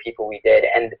caliber of people we did,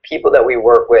 and the people that we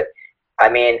work with. I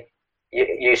mean,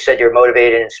 you said you're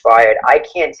motivated and inspired. I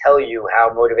can't tell you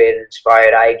how motivated and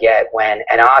inspired I get when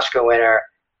an Oscar winner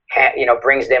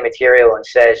brings their material and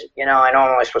says, I know I'm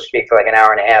only supposed to speak for like an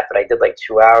hour and a half, but I did like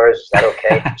 2 hours. Is that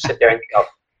okay? Sit there and go,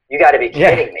 You got to be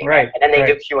kidding me. Right. And then they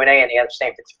do Q&A and they end up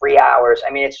staying for 3 hours.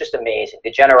 I mean, it's just amazing.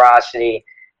 The generosity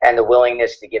and the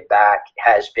willingness to give back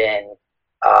has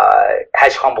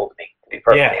humbled me, to be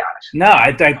perfectly honest. No,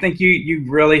 I think you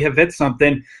really have hit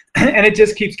something, and it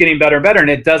just keeps getting better and better, and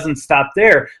it doesn't stop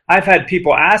there. I've had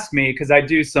people ask me, because I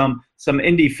do some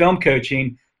indie film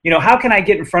coaching, how can I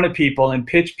get in front of people and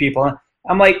pitch people?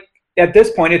 I'm like, at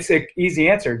this point, it's an easy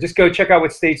answer. Just go check out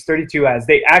what Stage 32 has.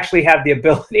 They actually have the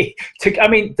ability to, I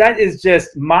mean, that is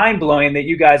just mind-blowing that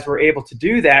you guys were able to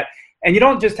do that. And you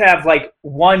don't just have like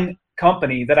one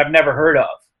company that I've never heard of.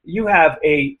 You have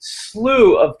a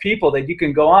slew of people that you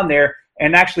can go on there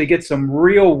and actually get some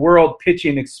real-world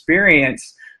pitching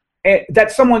experience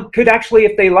that someone could actually,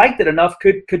 if they liked it enough,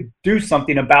 could do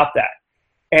something about that.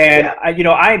 And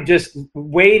I'm just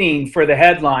waiting for the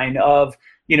headline of,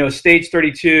 Stage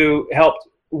 32 helped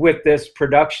with this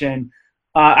production.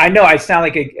 I know I sound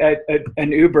like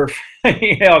an Uber,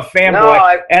 a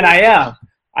fanboy, and I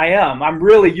am. I'm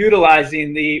really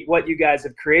utilizing what you guys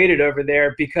have created over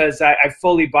there, because I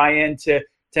fully buy into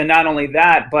not only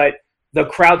that, but the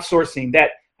crowdsourcing.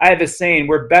 That I have a saying: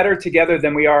 we're better together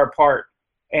than we are apart.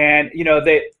 And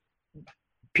that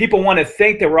people want to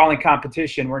think that we're all in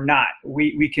competition. We're not.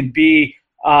 We can be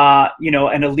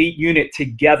an elite unit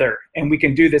together, and we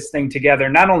can do this thing together.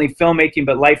 Not only filmmaking,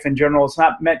 but life in general. It's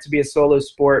not meant to be a solo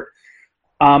sport.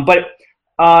 But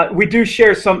we do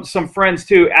share some friends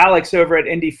too. Alex over at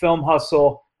Indie Film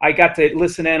Hustle, I got to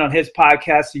listen in on his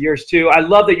podcast of yours too. I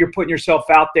love that you're putting yourself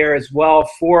out there as well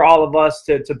for all of us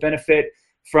to benefit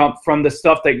from the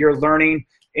stuff that you're learning.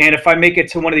 And if I make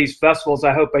it to one of these festivals,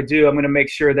 I hope I do, I'm going to make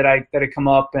sure that I come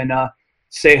up and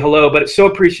say hello. But so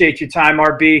appreciate your time,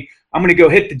 RB. I'm going to go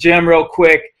hit the gym real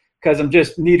quick, because I'm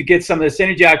just need to get some of this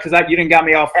energy out, because you didn't got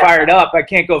me all fired up. I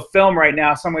can't go film right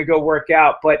now, so I'm going to go work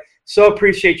out. But so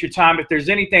appreciate your time. If there's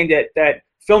anything that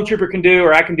Film Trooper can do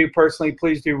or I can do personally,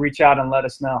 please do reach out and let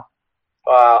us know.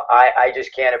 Well, I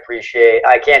just can't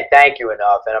thank you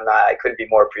enough, and I couldn't be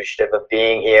more appreciative of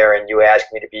being here and you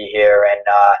asking me to be here. And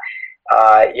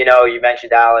you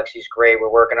mentioned Alex. He's great.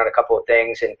 We're working on a couple of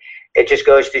things, and it just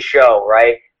goes to show,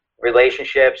 right?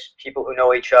 Relationships, people who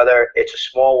know each other. It's a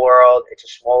small world. It's a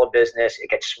smaller business. It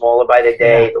gets smaller by the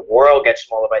day. The world gets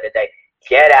smaller by the day.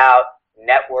 Get out,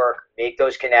 network, make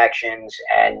those connections,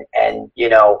 and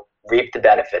reap the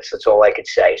benefits. That's all I could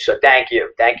say. So thank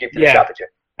you for this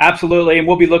opportunity. Absolutely, and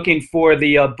we'll be looking for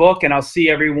the book, and I'll see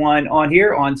everyone on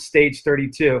here on Stage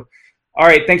 32. All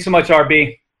right, thanks so much,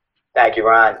 RB. Thank you,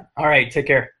 Ron. All right, take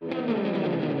care.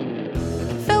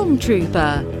 Film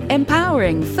Trooper,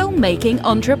 empowering filmmaking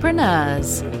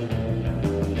entrepreneurs.